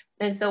lease.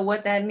 And so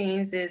what that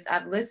means is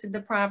I've listed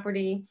the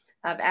property,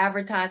 I've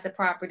advertised the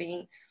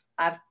property,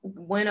 I've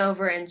went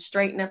over and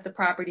straightened up the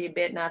property a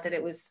bit, not that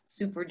it was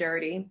super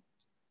dirty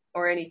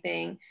or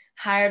anything,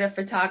 hired a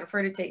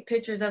photographer to take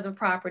pictures of the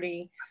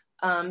property,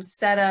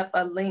 set up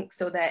a link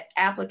so that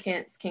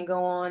applicants can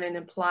go on and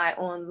apply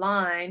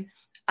online.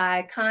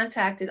 I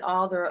contacted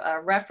all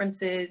the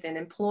references and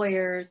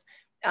employers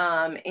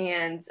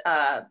and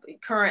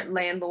current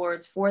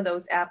landlords for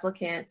those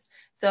applicants.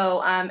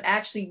 So I'm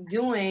actually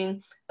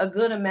doing a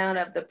good amount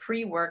of the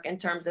pre-work in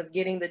terms of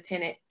getting the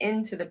tenant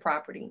into the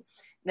property.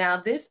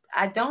 Now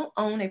I don't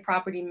own a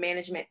property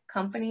management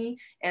company,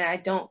 and I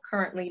don't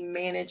currently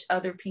manage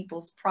other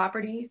people's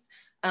properties.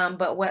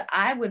 But what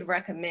I would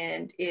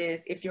recommend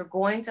is if you're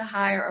going to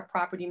hire a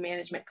property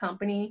management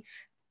company,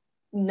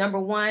 number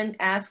 1,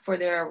 ask for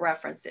their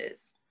references.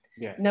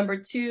 Yes. Number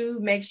 2,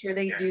 make sure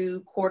they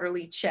do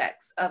quarterly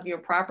checks of your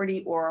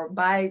property or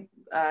biannual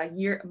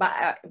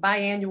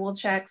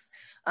checks.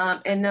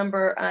 And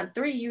number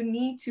 3, you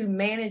need to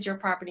manage your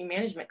property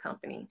management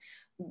company.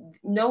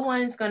 No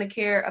one's going to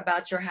care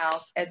about your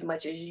house as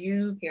much as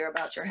you care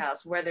about your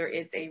house, whether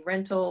it's a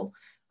rental,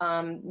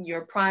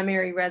 your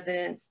primary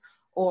residence,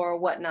 or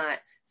whatnot.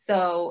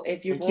 So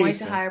if you're going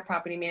to hire a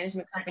property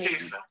management company,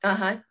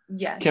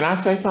 yes. Can I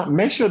say something?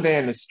 Make sure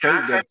they're in the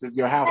state that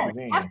your house is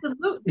in.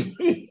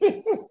 Absolutely.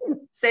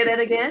 Say that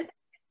again.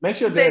 Make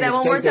sure say that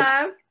one more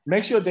time.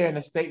 Make sure they're in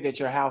the state that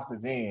your house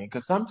is in,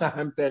 because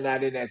sometimes they're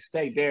not in that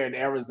state. They're in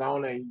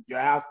Arizona, and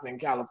your house is in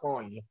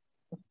California.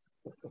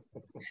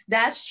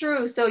 That's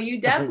true. So you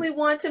definitely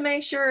want to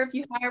make sure if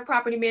you hire a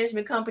property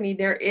management company,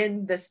 they're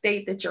in the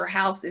state that your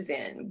house is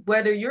in.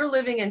 Whether you're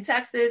living in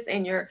Texas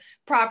and your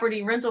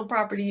rental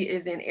property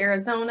is in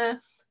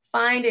Arizona,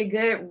 find a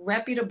good,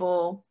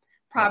 reputable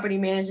property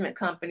management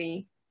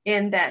company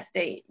in that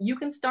state. You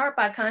can start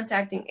by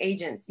contacting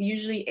agents.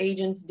 Usually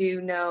agents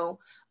do know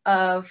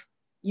of,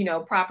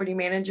 property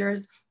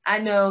managers. I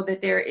know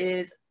that there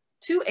is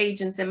 2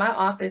 agents in my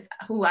office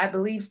who I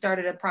believe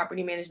started a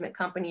property management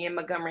company in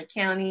Montgomery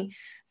County.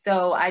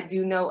 So I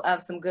do know of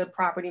some good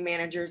property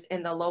managers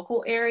in the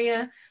local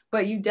area,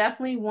 but you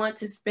definitely want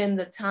to spend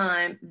the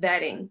time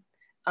vetting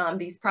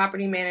these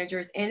property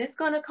managers, and it's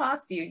going to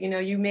cost you.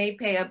 You may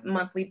pay a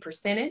monthly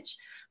percentage,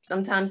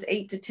 sometimes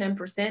 8 to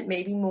 10%,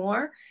 maybe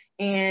more.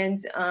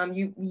 And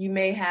you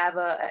may have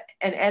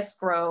an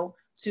escrow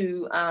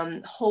to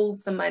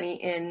hold some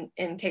money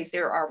in case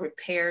there are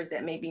repairs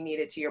that may be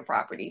needed to your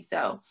property.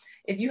 So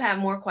if you have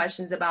more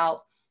questions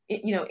about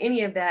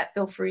any of that,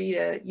 feel free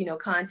to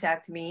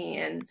contact me,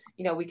 and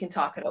we can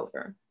talk it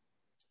over.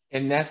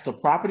 And that's the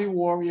Property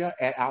Warrior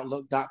at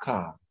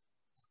Outlook.com.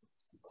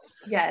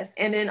 Yes,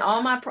 and then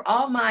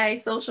all my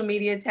social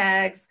media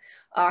tags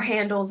or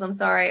handles,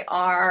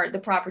 are the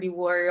Property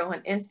Warrior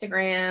on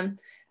Instagram.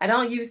 I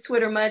don't use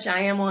Twitter much. I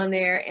am on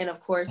there, and of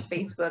course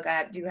Facebook.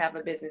 I do have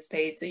a business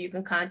page, so you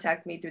can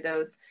contact me through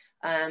those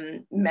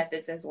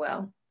methods as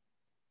well.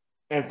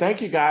 And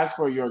thank you guys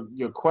for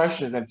your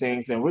questions and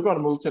things. And we're going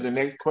to move to the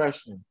next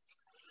question.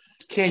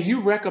 Can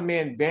you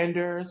recommend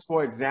vendors,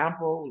 for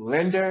example,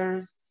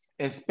 lenders,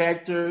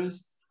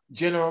 inspectors,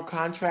 general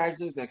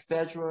contractors,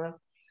 etc.?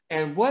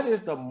 And what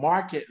is the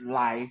market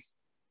life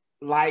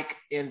like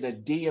in the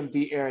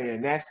DMV area?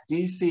 And that's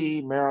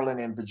DC, Maryland,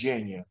 and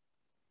Virginia.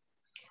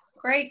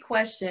 Great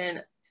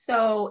question.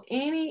 So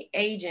any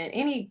agent,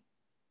 any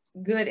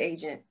good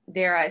agent,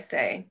 dare I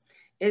say,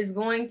 is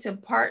going to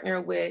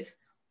partner with,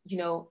 you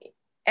know,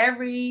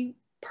 every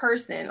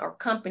person or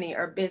company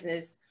or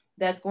business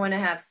that's going to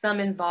have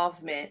some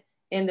involvement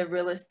in the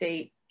real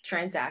estate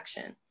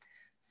transaction.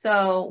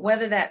 So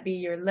whether that be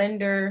your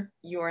lender,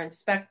 your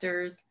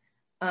inspectors,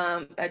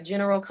 a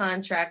general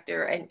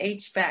contractor, an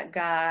HVAC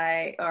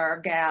guy or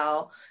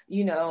gal,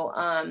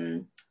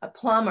 a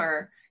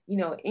plumber,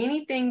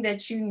 anything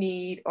that you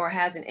need or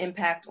has an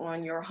impact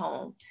on your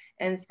home.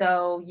 And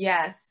so,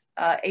 yes,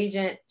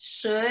 agent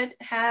should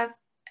have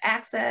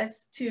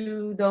access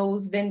to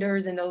those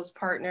vendors and those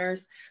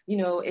partners.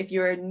 If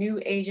you're a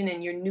new agent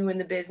and you're new in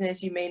the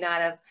business, you may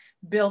not have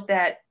built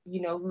that,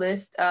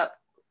 list up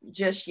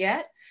just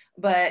yet.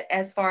 But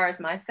as far as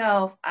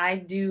myself, I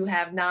do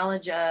have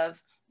knowledge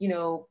of,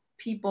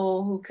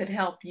 people who could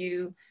help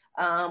you,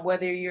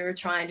 whether you're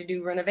trying to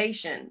do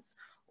renovations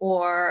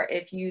or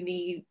if you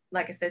need,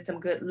 like I said, some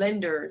good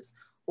lenders.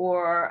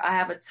 Or I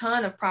have a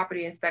ton of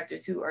property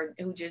inspectors who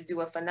just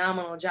do a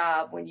phenomenal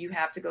job when you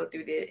have to go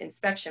through the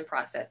inspection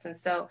process. And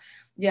so,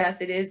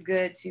 yes, it is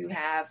good to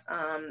have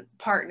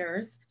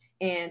partners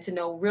and to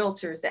know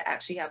realtors that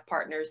actually have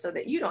partners so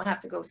that you don't have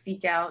to go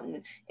seek out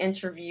and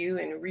interview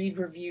and read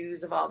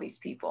reviews of all these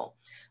people.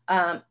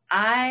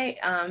 I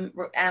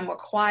am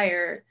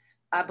required,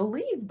 I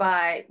believe,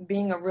 by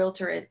being a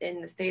realtor in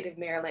the state of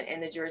Maryland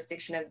and the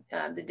jurisdiction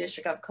of the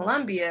District of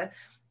Columbia,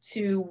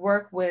 to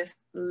work with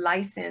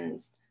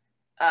licensed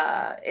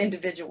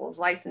individuals,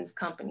 licensed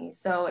companies.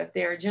 So if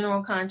they're a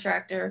general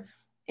contractor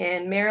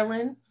in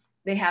Maryland,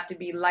 they have to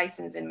be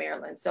licensed in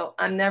Maryland. So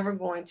I'm never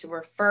going to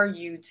refer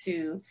you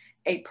to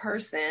a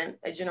person,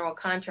 a general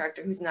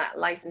contractor, who's not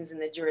licensed in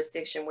the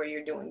jurisdiction where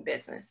you're doing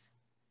business.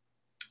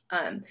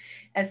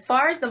 As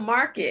far as the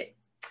market,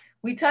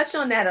 we touched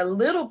on that a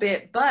little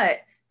bit, but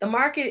the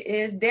market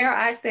is, dare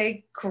I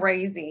say,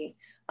 crazy.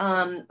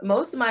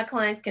 Most of my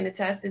clients can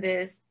attest to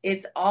this.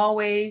 It's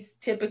always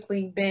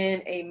typically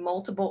been a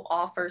multiple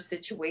offer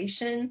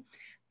situation.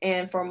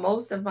 And for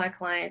most of my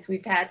clients,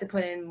 we've had to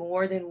put in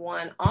more than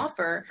one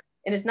offer.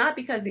 And it's not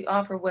because the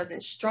offer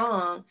wasn't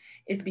strong.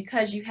 It's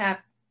because you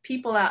have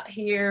people out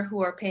here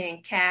who are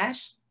paying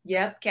cash.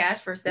 Yep, cash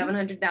for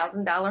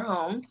 $700,000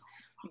 homes.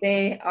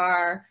 They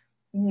are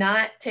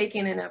not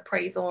taking an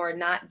appraisal or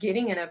not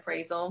getting an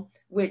appraisal,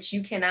 which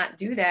you cannot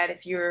do that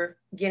if you're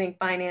getting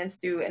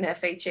financed through an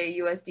FHA,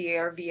 USDA,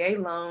 or VA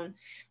loan.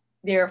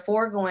 They're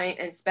foregoing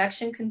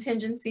inspection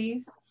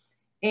contingencies,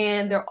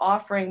 and they're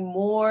offering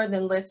more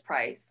than list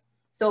price.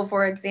 So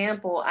for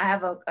example, I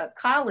have a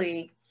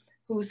colleague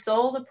who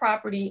sold a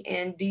property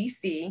in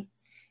DC.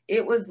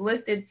 It was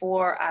listed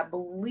for, I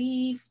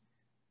believe,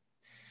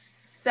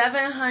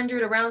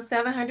 around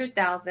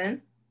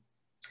 700,000.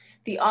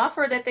 The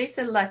offer that they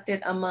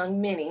selected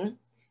among many,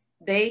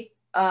 they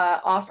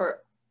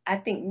offer, I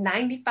think,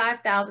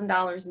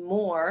 $95,000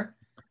 more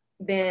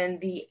than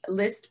the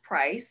list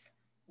price.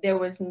 There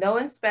was no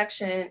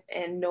inspection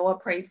and no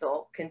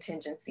appraisal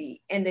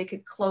contingency, and they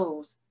could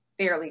close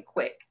fairly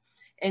quick.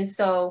 And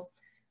so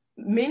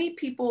many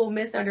people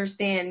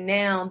misunderstand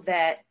now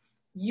that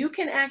you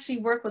can actually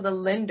work with a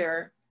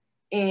lender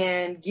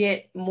and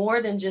get more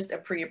than just a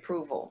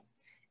pre-approval.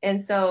 And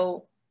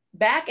so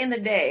back in the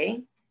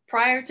day,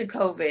 prior to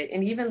COVID,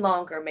 and even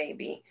longer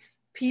maybe,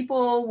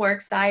 people were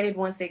excited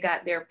once they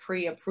got their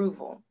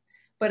pre-approval.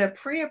 But a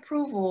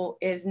pre-approval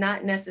is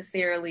not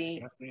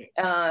necessarily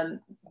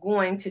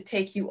going to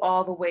take you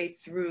all the way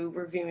through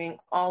reviewing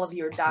all of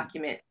your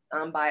documents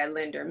by a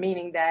lender,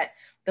 meaning that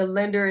the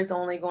lender is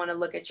only going to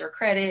look at your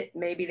credit.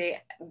 Maybe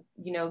they,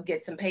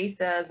 get some pay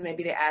stubs.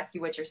 Maybe they ask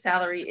you what your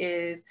salary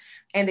is,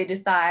 and they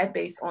decide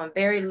based on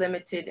very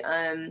limited,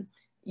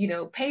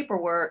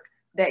 paperwork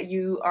that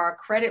you are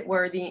credit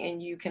worthy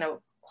and you can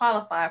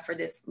qualify for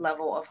this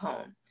level of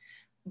home.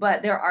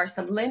 But there are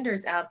some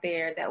lenders out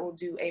there that will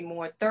do a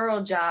more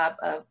thorough job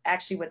of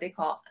actually what they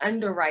call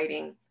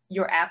underwriting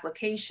your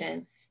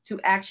application to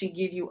actually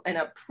give you an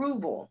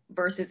approval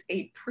versus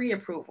a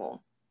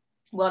pre-approval.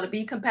 Well, to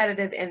be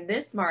competitive in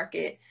this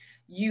market,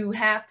 you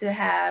have to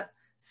have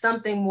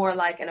something more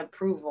like an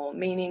approval,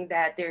 meaning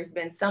that there's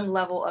been some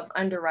level of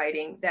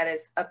underwriting that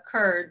has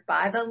occurred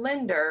by the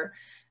lender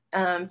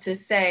to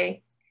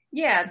say,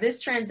 yeah, this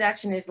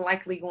transaction is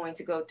likely going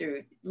to go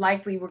through.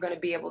 Likely we're going to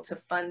be able to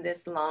fund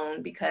this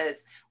loan because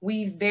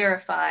we've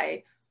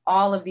verified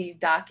all of these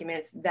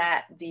documents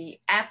that the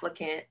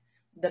applicant,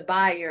 the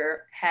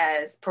buyer,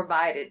 has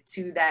provided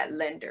to that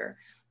lender.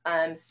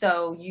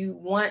 So you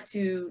want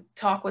to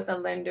talk with a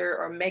lender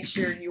or make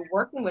sure you're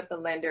working with a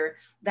lender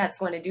that's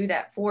going to do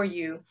that for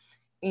you,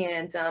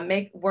 and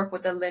work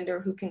with a lender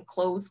who can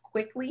close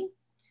quickly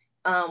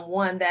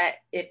one, that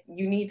if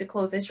you need to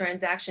close this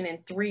transaction in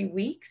 3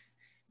 weeks,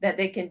 that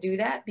they can do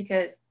that,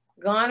 because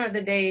gone are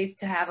the days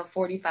to have a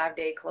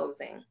 45-day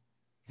closing,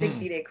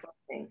 60-day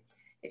closing.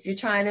 If you're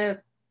trying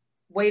to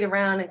wait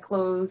around and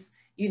close,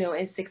 you know,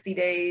 in 60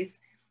 days,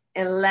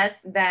 unless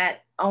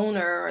that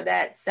owner or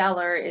that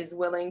seller is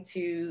willing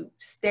to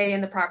stay in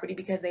the property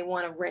because they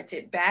want to rent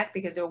it back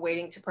because they're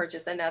waiting to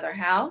purchase another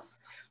house,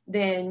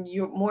 then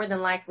you're more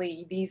than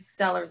likely, these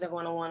sellers are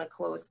going to want to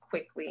close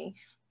quickly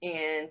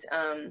and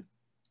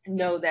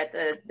know that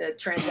the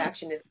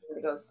transaction is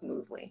going to go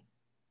smoothly.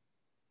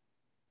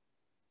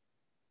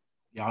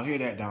 Y'all hear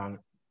that, Donna?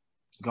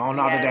 Gone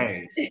are the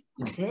days.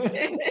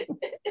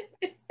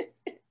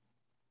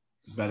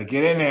 Better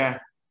get in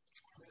there.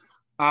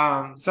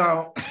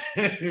 So,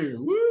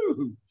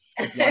 woo,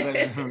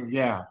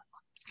 yeah.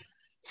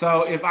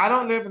 So if I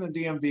don't live in the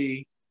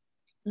DMV,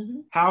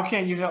 how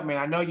can you help me?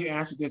 I know you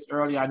answered this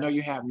earlier. I know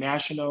you have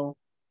national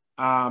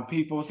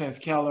people, since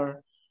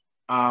Keller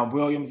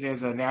Williams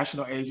is a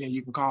national agent.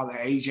 You can call an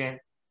agent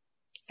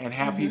and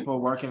have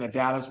people work in the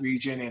Dallas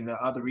region and the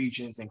other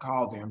regions and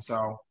call them.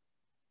 So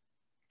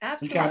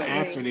absolutely, you kind of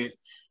answered it.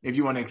 If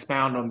you want to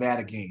expound on that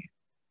again.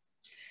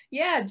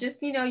 Yeah, just,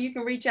 you know, you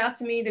can reach out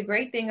to me. The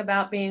great thing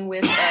about being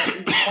with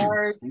a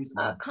large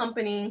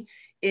company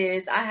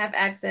is I have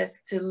access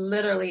to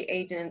literally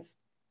agents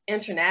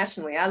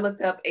internationally. I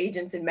looked up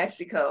agents in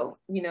Mexico,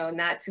 you know,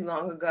 not too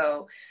long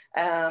ago,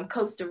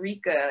 Costa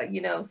Rica,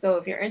 you know. So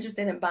if you're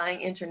interested in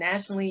buying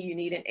internationally, you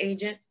need an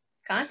agent,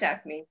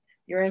 contact me.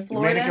 You're in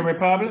Florida. Dominican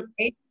Republic?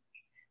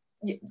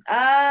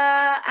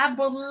 I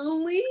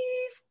believe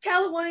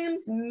Keller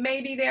Williams may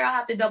be there. I'll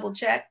have to double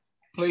check.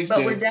 Please but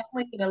do. We're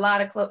definitely in a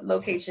lot of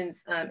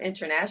locations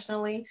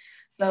internationally.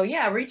 So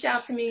yeah, reach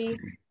out to me.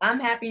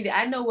 I'm happy to,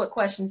 I know what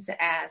questions to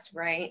ask,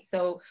 right?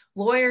 So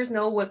lawyers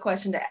know what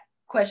questions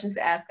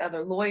to ask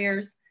other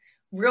lawyers.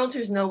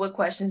 Realtors know what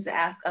questions to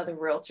ask other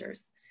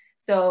realtors.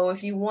 So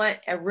if you want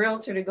a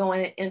realtor to go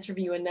in and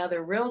interview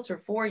another realtor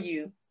for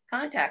you,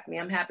 contact me.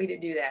 I'm happy to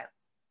do that.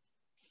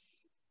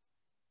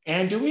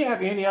 And do we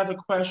have any other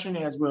question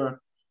as we're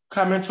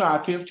coming to our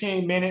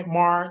 15-minute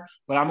mark,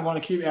 but I'm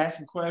going to keep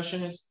asking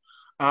questions.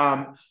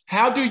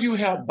 How do you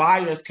help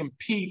buyers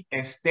compete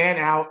and stand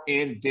out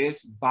in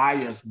this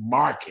buyer's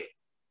market?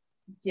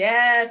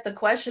 Yes, the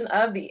question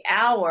of the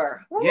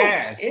hour. Woo,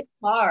 yes. It's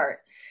hard.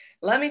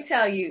 Let me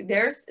tell you,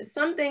 there's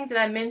some things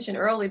that I mentioned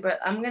early, but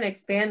I'm going to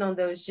expand on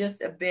those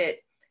just a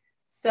bit.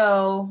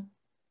 So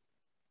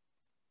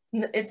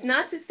it's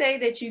not to say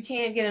that you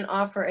can't get an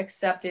offer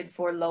accepted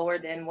for lower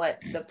than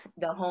what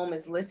the home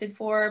is listed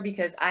for,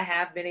 because I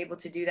have been able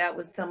to do that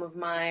with some of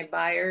my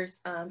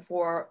buyers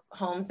for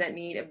homes that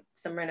need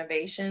some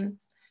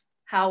renovations.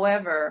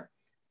 However,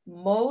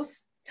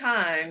 most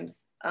times,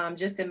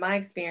 just in my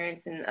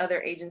experience and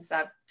other agents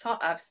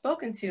I've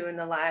spoken to in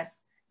the last,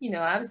 you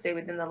know, I would say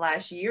within the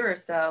last year or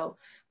so,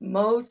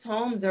 most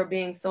homes are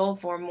being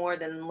sold for more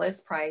than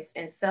list price,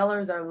 and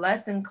sellers are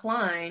less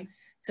inclined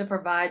to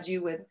provide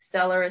you with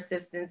seller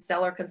assistance,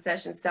 seller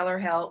concessions, seller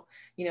help.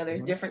 You know,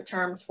 there's different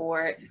terms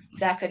for it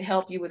that could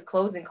help you with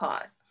closing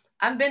costs.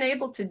 I've been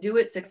able to do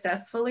it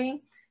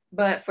successfully,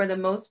 but for the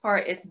most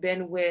part, it's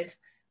been with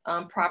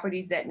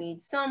properties that need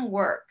some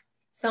work,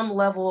 some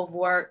level of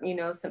work, you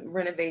know, some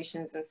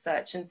renovations and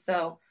such. And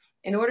so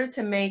in order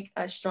to make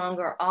a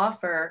stronger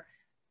offer,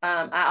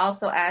 I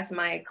also ask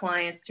my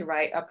clients to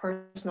write a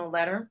personal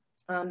letter.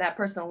 That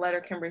personal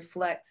letter can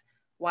reflect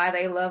why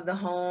they love the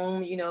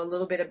home, you know, a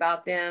little bit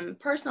about them,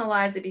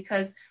 personalize it,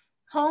 because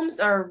homes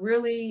are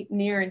really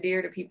near and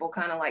dear to people,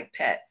 kind of like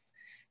pets.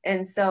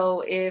 And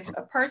so if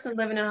a person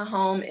living in a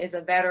home is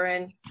a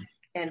veteran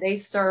and they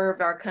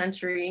served our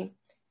country,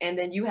 and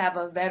then you have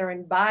a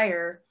veteran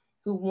buyer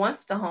who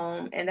wants the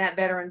home, and that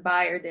veteran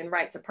buyer then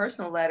writes a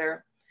personal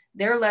letter,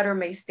 their letter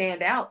may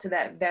stand out to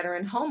that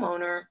veteran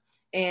homeowner,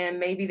 and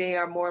maybe they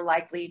are more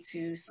likely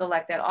to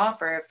select that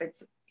offer if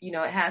it's, you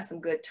know, it has some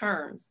good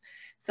terms.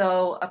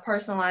 So a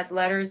personalized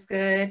letter is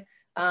good.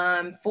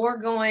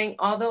 Foregoing,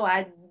 although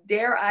I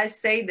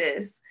say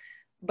this,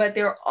 but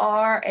there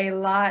are a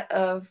lot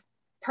of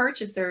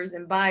purchasers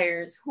and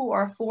buyers who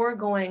are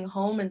foregoing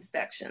home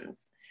inspections.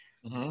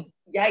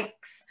 Yikes.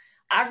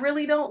 I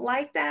really don't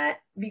like that,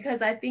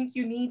 because I think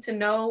you need to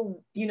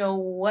know, you know,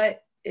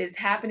 what is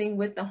happening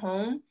with the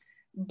home.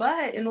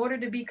 But in order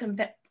to be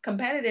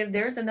competitive,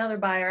 there's another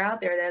buyer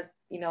out there that's,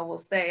 you know, will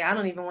say, I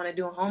don't even want to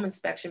do a home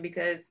inspection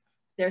because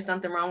there's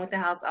something wrong with the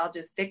house, I'll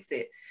just fix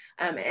it.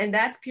 And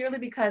that's purely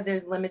because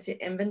there's limited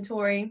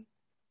inventory.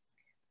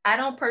 I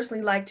don't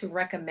personally like to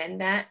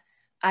recommend that.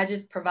 I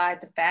just provide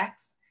the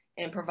facts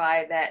and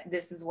provide that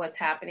this is what's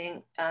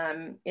happening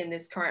in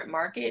this current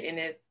market. And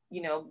if,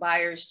 you know,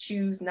 buyers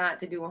choose not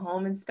to do a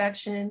home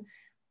inspection,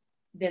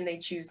 then they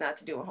choose not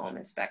to do a home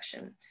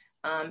inspection.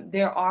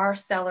 There are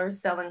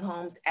sellers selling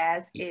homes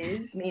as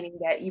is, meaning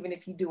that even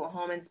if you do a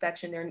home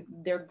inspection,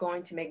 they're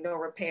going to make no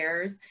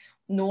repairs,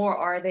 nor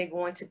are they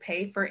going to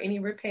pay for any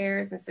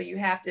repairs. And so you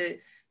have to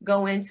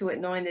go into it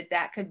knowing that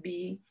that could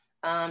be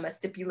a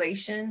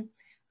stipulation.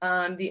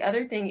 The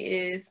other thing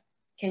is,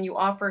 Can you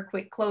offer a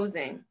quick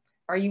closing?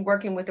 Are you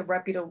working with a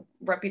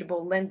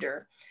reputable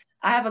lender?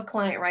 I have a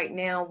client right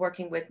now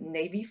working with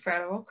Navy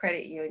Federal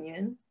Credit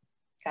Union.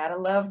 Gotta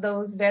love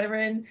those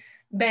veteran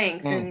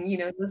banks and, you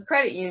know, those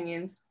credit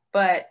unions.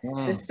 But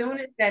the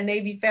soonest that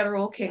Navy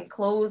Federal can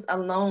close a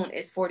loan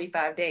is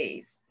 45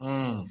 days.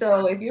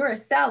 So if you're a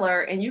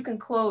seller and you can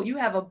close, you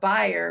have a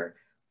buyer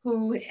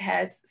who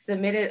has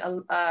submitted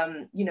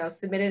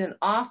submitted an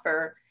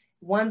offer.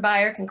 One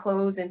buyer can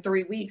close in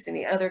 3 weeks and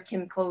the other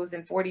can close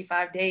in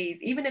 45 days.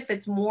 Even if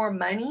it's more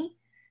money,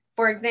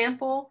 for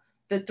example,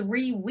 the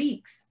 3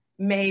 weeks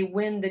may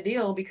win the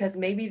deal because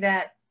maybe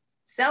that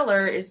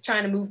seller is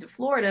trying to move to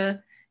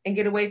Florida and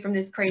get away from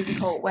this crazy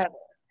cold weather.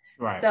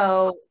 Right.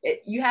 So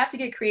you have to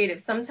get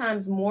creative.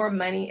 Sometimes more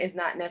money is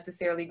not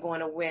necessarily going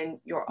to win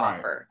your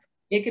offer.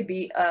 It could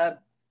be a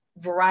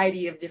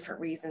variety of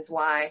different reasons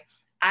why.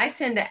 I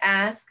tend to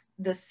ask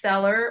the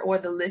seller or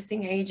the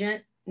listing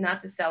agent,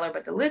 not the seller,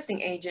 but the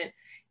listing agent,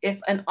 if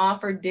an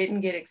offer didn't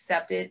get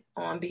accepted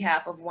on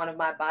behalf of one of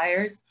my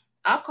buyers,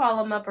 I'll call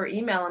them up or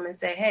email them and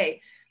say,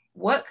 hey,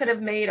 what could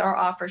have made our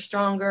offer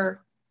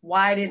stronger?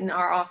 Why didn't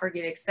our offer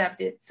get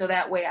accepted? So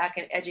that way I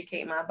can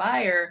educate my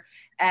buyer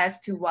as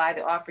to why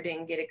the offer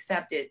didn't get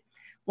accepted.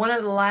 One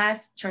of the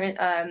last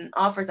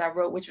offers I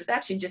wrote, which was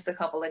actually just a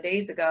couple of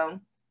days ago,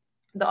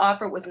 the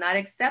offer was not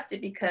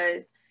accepted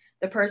because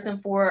the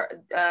person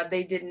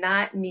they did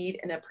not need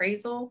an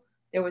appraisal.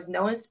 There was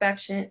no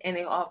inspection and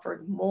they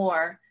offered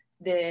more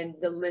than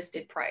the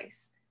listed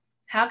price.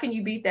 How can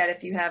you beat that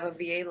if you have a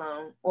VA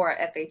loan or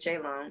a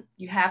FHA loan?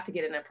 You have to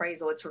get an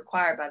appraisal. It's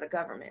required by the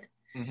government.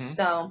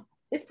 So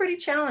it's pretty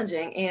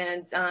challenging.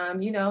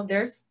 And, you know,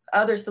 there's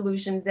other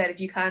solutions that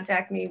if you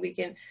contact me, we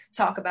can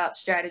talk about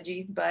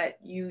strategies, but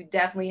you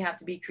definitely have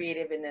to be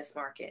creative in this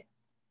market.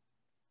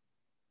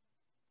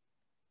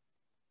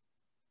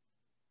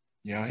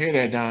 Y'all hear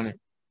that, don't it?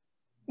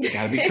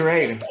 Gotta be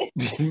creative.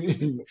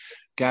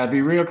 Gotta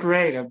be real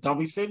creative. Don't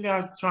be sitting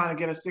there trying to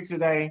get a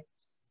 60-day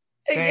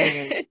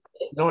thing and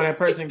knowing that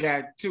person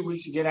got 2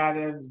 weeks to get out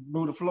there and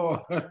move the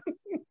floor.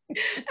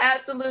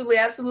 Absolutely,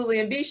 absolutely.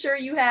 And be sure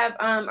you have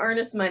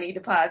earnest money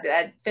deposit.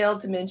 I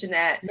failed to mention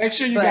that. Make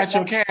sure you got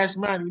your cash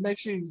money. Make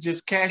sure you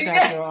just cash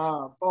out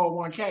your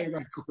 401k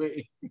right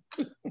quick.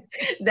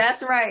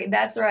 That's right.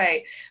 That's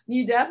right.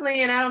 You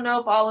definitely, and I don't know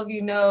if all of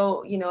you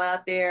know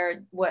out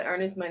there what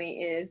earnest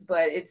money is,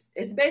 but it's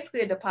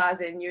basically a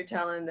deposit and you're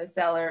telling the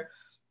seller,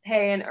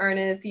 hey, in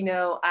earnest, you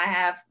know, I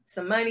have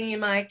some money in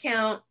my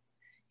account.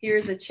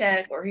 Here's a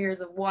check or here's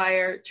a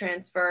wire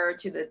transfer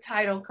to the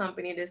title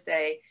company to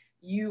say,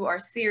 you are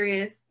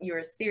serious, you're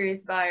a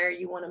serious buyer,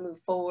 you want to move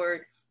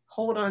forward,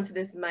 hold on to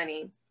this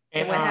money.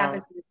 And what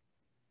happens is,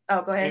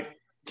 oh, go ahead.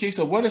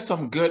 Kisa, what is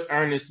some good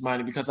earnest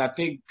money? Because I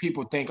think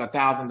people think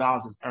 $1,000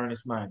 is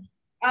earnest money.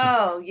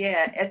 Oh,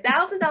 yeah.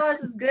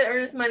 $1,000 is good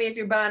earnest money if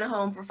you're buying a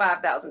home for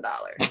 $5,000,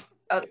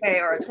 okay,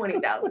 or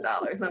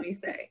 $20,000, let me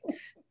say.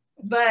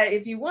 But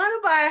if you want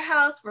to buy a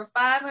house for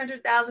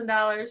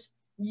 $500,000,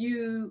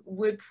 you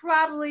would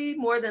probably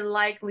more than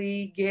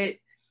likely get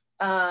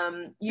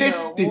more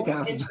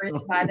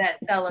interest by that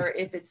seller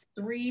if it's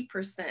 3%.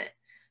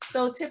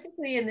 So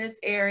typically in this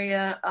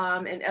area,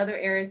 and other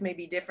areas may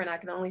be different. I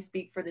can only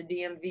speak for the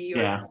DMV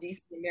or DC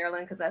and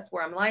Maryland because that's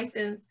where I'm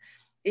licensed.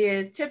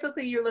 Is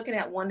typically you're looking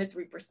at 1 to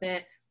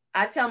 3%.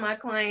 I tell my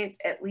clients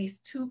at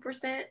least 2%.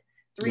 3%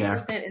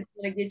 is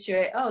going to get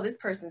you, oh, this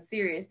person's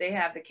serious. They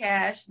have the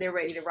cash. They're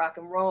ready to rock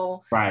and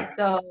roll. Right.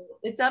 So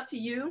it's up to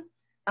you.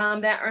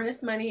 That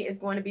earnest money is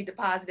going to be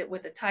deposited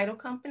with a title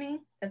company,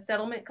 a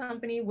settlement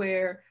company,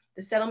 where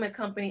the settlement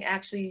company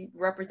actually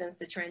represents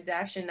the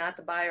transaction, not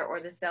the buyer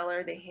or the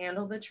seller. They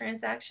handle the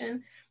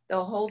transaction.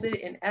 They'll hold it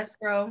in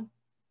escrow,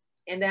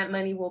 and that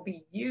money will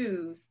be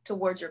used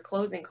towards your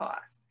closing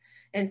costs.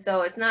 And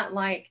so it's not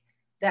like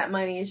that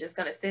money is just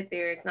going to sit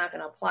there. It's not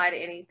going to apply to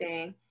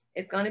anything.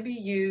 It's going to be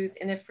used.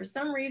 And if for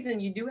some reason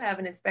you do have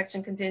an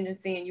inspection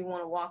contingency and you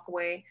want to walk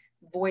away,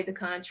 void the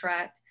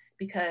contract,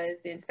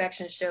 because the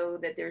inspections show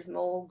that there's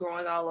mold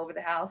growing all over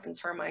the house and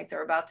termites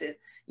are about to,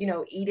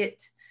 eat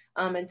it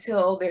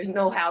until there's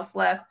no house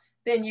left,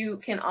 then you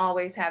can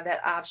always have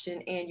that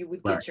option and you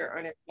would get your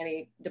earnest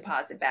money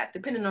deposit back,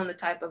 depending on the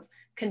type of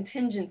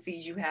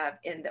contingencies you have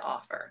in the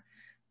offer.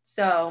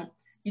 So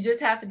you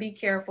just have to be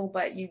careful,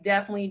 but you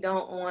definitely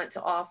don't want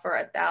to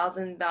offer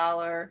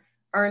 $1,000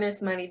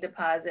 earnest money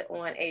deposit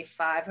on a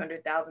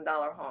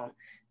 $500,000 home.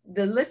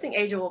 The listing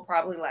agent will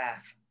probably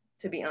laugh,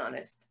 to be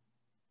honest.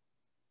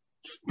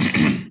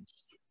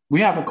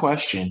 We have a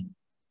question.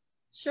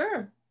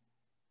 Sure.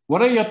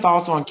 What are your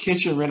thoughts on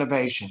kitchen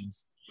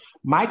renovations?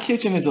 My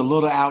kitchen is a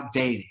little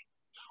outdated.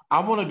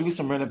 I want to do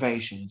some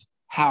renovations.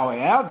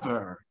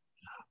 However,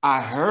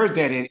 I heard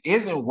that it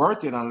isn't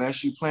worth it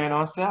unless you plan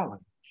on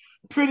selling.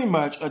 Pretty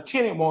much, a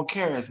tenant won't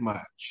care as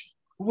much.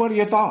 What are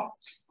your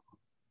thoughts?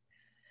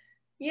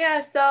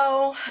 Yeah,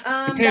 so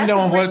depending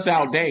on what's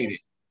outdated.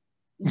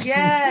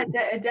 Yeah,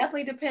 it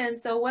definitely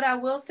depends. So what I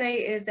will say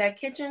is that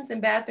kitchens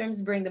and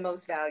bathrooms bring the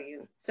most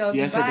value. So if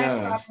yes, you buy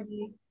a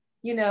property,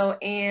 you know,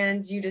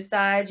 and you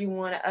decide you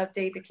want to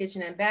update the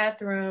kitchen and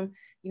bathroom,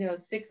 you know,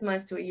 6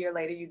 months to a year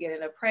later, you get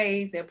an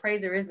appraise. The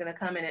appraiser is going to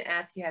come in and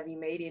ask you, have you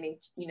made any,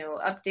 you know,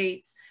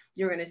 updates?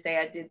 You're going to say,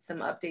 I did some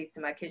updates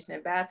to my kitchen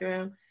and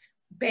bathroom.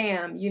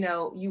 Bam, you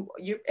know,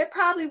 it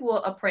probably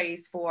will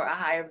appraise for a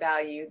higher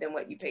value than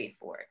what you paid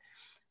for it.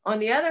 On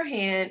the other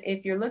hand,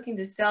 if you're looking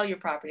to sell your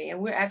property, and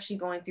we're actually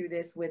going through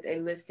this with a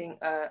listing,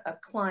 a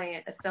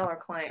client, a seller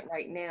client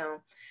right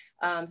now.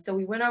 So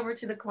we went over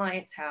to the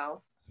client's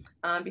house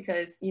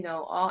because, you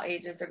know, all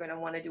agents are going to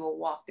want to do a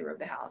walkthrough of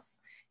the house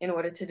in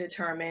order to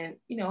determine,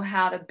 you know,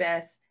 how to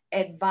best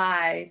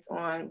advise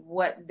on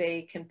what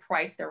they can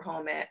price their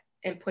home at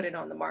and put it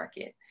on the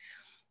market.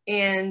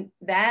 And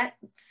that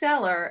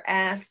seller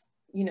asked,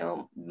 you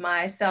know,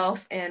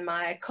 myself and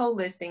my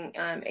co-listing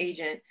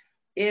agent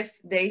if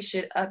they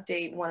should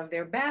update one of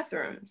their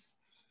bathrooms.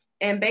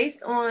 And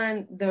based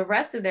on the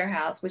rest of their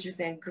house, which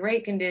was in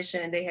great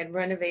condition, they had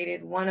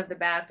renovated one of the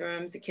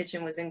bathrooms, the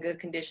kitchen was in good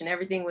condition,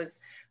 everything was,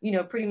 you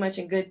know, pretty much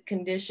in good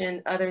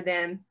condition, other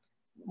than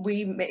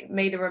we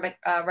made the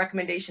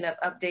recommendation of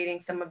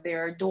updating some of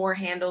their door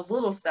handles,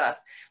 little stuff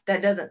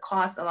that doesn't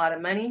cost a lot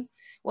of money.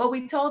 What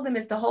we told them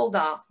is to hold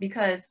off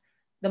because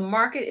the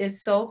market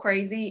is so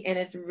crazy and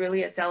it's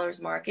really a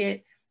seller's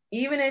market.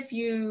 Even if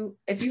you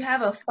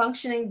have a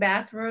functioning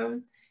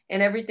bathroom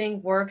and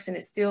everything works and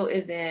it still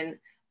is in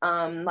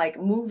like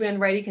move-in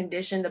ready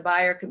condition, the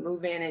buyer could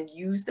move in and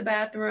use the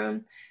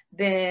bathroom,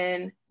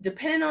 then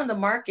depending on the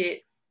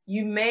market,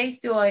 you may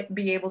still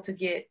be able to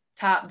get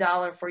top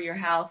dollar for your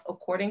house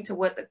according to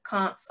what the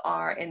comps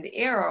are in the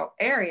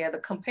area, the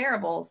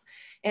comparables,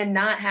 and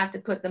not have to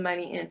put the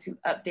money into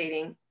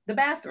updating the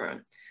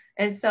bathroom.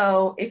 And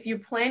so if you're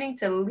planning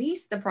to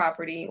lease the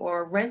property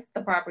or rent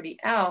the property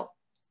out,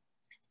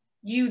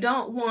 you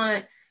don't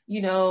want,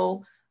 you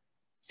know,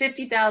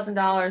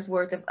 $50,000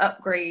 worth of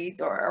upgrades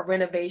or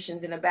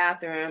renovations in a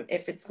bathroom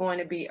if it's going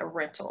to be a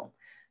rental.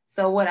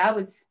 So what I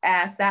would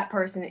ask that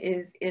person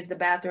is the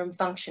bathroom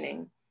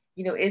functioning?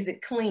 You know, is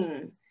it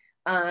clean?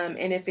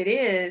 And if it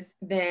is,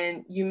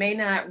 then you may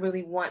not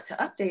really want to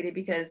update it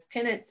because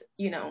tenants,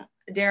 you know,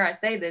 dare I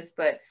say this,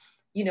 but,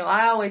 you know,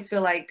 I always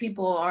feel like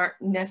people aren't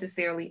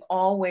necessarily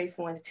always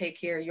going to take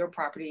care of your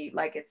property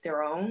like it's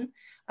their own.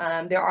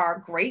 There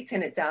are great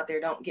tenants out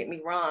there, don't get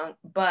me wrong,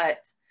 but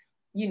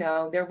you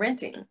know, they're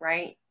renting,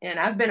 right? And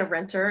I've been a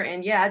renter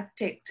and yeah,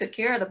 I took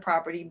care of the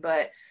property,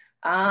 but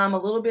I'm a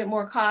little bit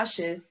more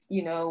cautious,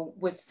 you know,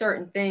 with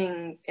certain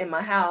things in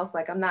my house.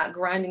 Like I'm not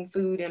grinding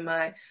food in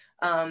my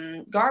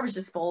garbage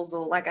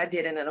disposal like I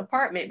did in an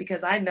apartment,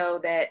 because I know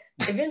that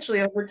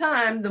eventually over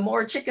time, the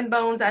more chicken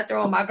bones I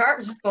throw in my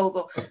garbage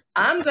disposal,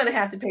 I'm going to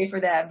have to pay for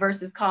that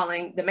versus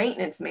calling the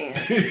maintenance man.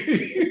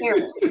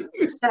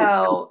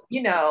 So,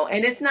 you know,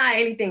 and it's not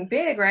anything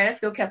big, right? I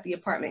still kept the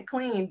apartment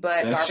clean,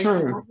 but That's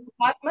garbage true.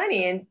 cost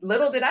money. And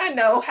little did I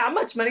know how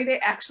much money they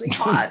actually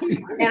cost.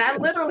 And I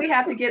literally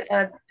have to get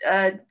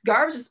a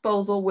garbage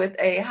disposal with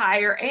a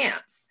higher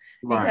amps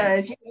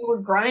because you know, we're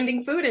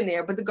grinding food in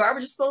there, but the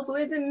garbage disposal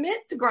isn't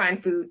meant to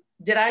grind food.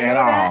 Did I know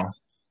that?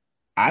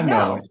 I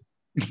know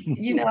it.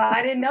 You know,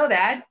 I didn't know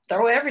that. I'd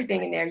throw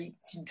everything in there. You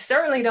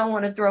certainly don't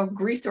want to throw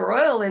grease or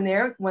oil in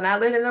there. When I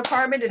lived in an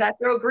apartment, did I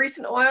throw grease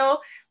and oil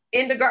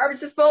in the garbage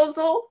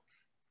disposal?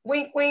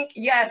 Wink, wink.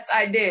 Yes,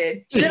 I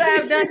did. Should I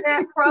have done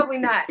that? Probably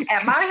not.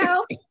 At my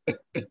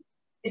house,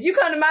 if you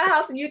come to my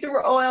house and you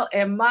threw oil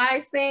in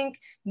my sink,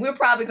 we're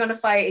probably going to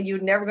fight and you're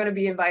never going to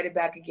be invited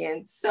back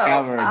again. So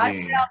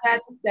I tell that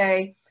to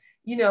say,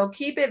 you know,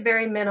 keep it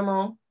very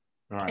minimal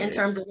in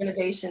terms of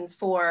renovations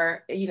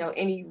for, you know,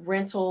 any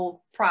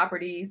rental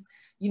properties.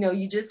 You know,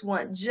 you just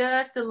want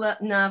just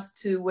enough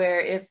to where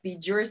if the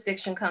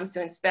jurisdiction comes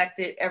to inspect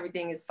it,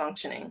 everything is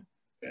functioning.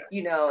 Yeah.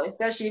 You know,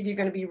 especially if you're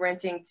going to be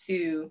renting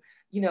to,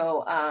 you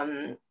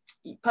know,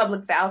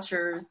 public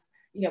vouchers,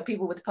 you know,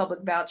 people with public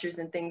vouchers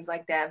and things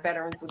like that,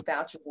 veterans with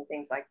vouchers and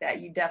things like that.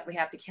 You definitely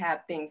have to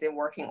have things in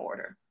working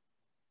order.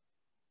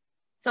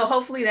 So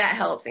hopefully that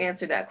helps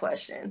answer that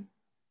question.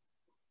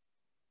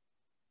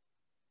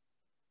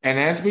 And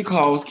as we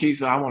close,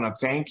 Kisa, I want to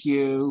thank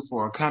you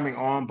for coming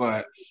on,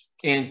 but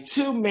in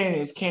 2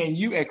 minutes, can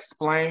you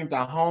explain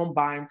the home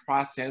buying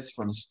process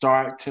from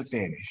start to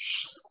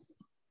finish?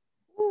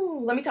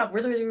 Ooh, let me talk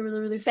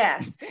really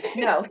fast.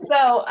 No,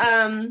 so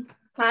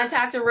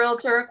contact a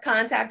realtor,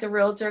 contact a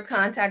realtor,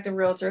 contact a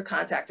realtor,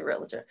 contact a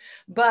realtor.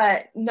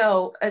 But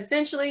no,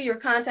 essentially you're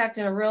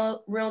contacting a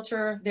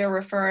realtor, they're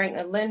referring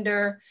a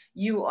lender,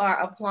 you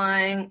are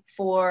applying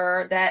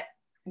for that,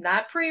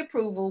 not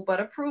pre-approval,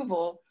 but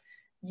approval.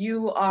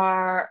 You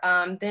are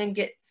then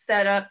get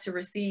set up to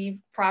receive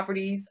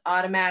properties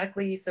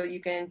automatically, so you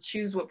can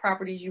choose what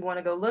properties you want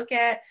to go look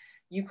at.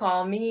 You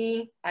call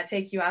me, I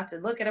take you out to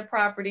look at a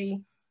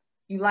property.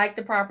 You like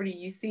the property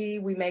you see,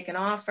 we make an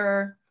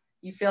offer.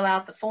 You fill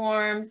out the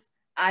forms,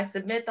 I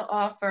submit the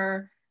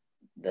offer,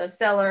 the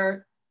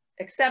seller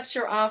accepts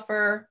your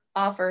offer,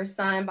 offer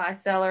signed by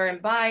seller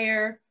and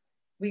buyer.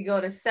 We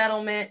go to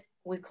settlement,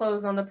 we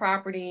close on the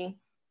property.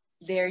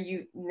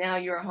 Now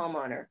you're a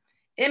homeowner.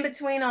 in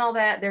between all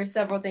that, there's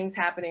several things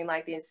happening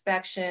like the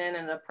inspection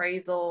and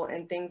appraisal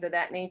and things of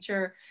that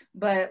nature.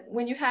 But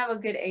when you have a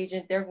good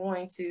agent, they're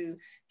going to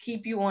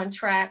keep you on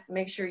track,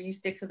 make sure you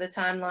stick to the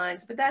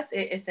timelines. But that's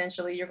it.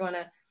 Essentially, you're going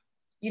to,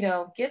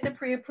 get the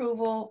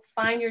pre-approval,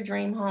 find your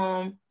dream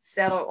home,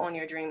 settle on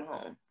your dream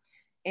home.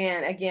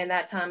 And again,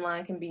 that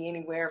timeline can be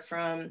anywhere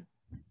from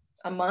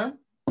a month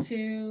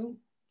to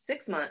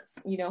 6 months,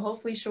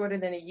 hopefully shorter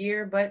than a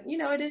year, but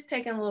it is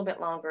taking a little bit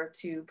longer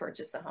to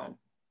purchase a home.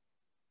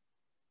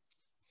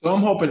 So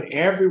I'm hoping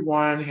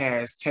everyone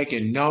has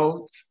taken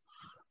notes.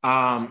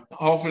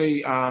 Hopefully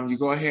you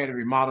go ahead and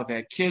remodel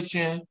that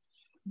kitchen,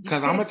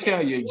 because I'm gonna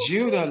tell you,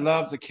 Judah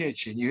loves a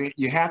kitchen.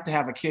 You have to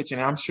have a kitchen.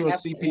 I'm sure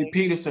CP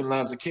Peterson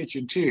loves a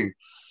kitchen too.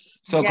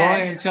 So go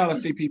ahead and tell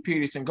us, CP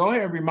Peterson, go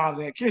ahead and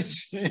remodel that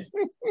kitchen.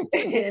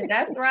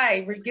 That's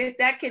right. We get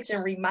that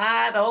kitchen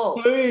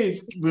remodeled.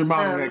 Please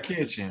remodel that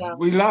kitchen.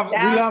 We love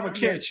a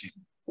kitchen.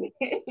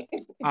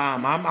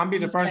 I'm be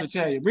the first to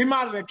tell you,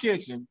 remodel the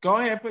kitchen. Go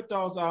ahead and put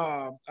those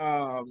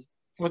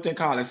what they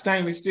call it,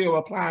 stainless steel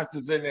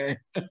appliances in there.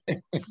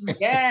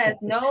 Yes,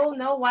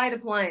 no white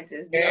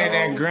appliances. And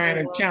that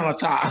granite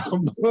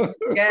countertop.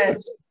 Yes.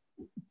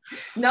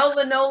 No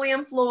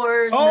linoleum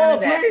floors. Oh,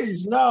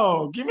 please,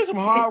 no. Give me some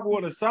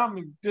hardwood or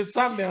something. Just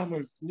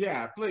something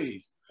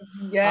please.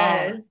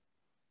 Yes.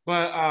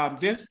 But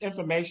this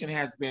information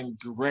has been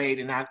great,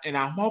 and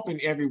I'm hoping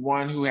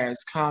everyone who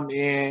has come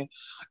in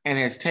and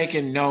has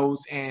taken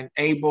notes and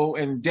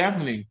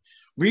definitely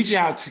reach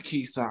out to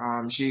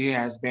Kisa. She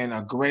has been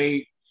a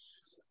great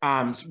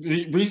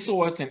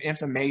resource and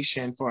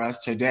information for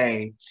us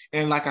today.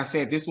 And like I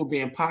said, this will be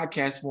in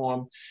podcast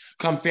form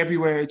come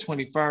February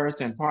 21st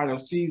and part of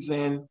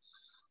season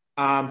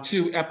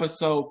 2,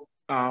 episode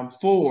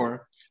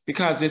 4,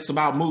 because it's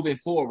about moving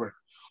forward.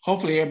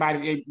 Hopefully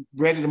everybody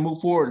ready to move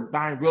forward,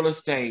 buying real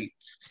estate,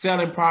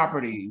 selling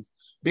properties,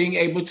 being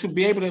able to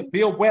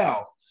build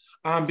wealth,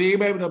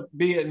 being able to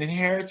be an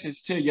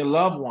inheritance to your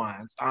loved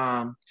ones.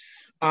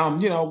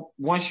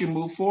 Once you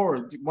move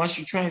forward, once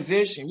you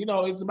transition,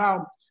 it's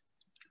about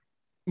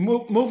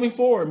moving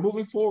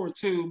forward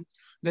to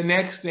the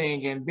next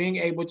thing, and being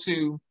able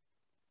to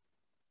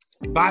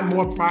buy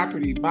more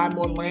property, buy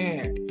more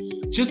land,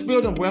 just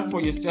building wealth for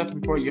yourself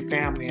and for your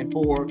family and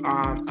for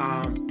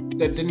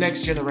the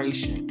next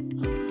generation.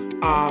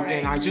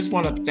 And I just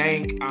want to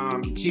thank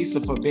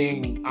Kisa for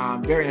being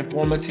very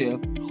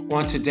informative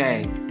on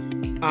today.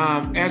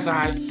 As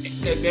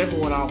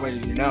everyone already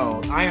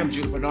know, I am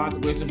Judah Bernard, the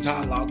Wisdom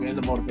Dialogue and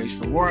the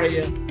Motivational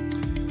Warrior.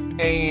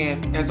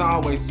 And as I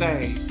always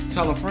say,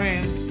 tell a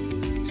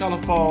friend, tell a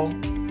foe,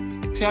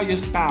 tell your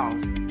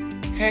spouse,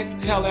 heck,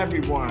 tell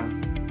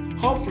everyone.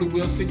 Hopefully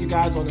we'll see you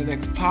guys on the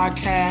next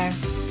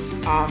podcast,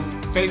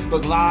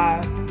 Facebook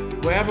Live,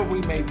 wherever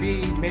we may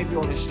be, maybe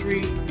on the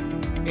street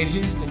in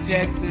Houston,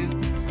 Texas.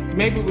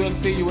 Maybe we'll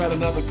see you at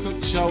another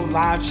cook show,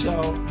 live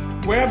show,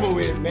 wherever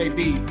it may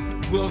be.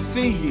 We'll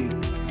see you,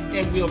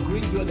 and we'll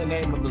greet you in the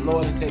name of the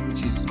Lord and Savior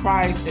Jesus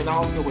Christ, and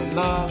also in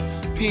love,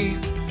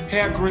 peace,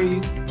 hair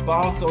grease, but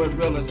also in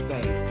real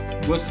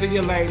estate. We'll see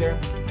you later,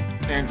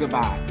 and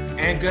goodbye,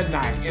 and good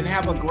night, and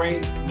have a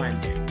great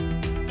Monday.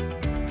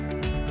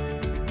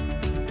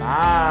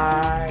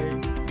 Bye.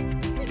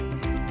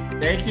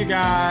 Thank you,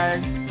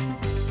 guys.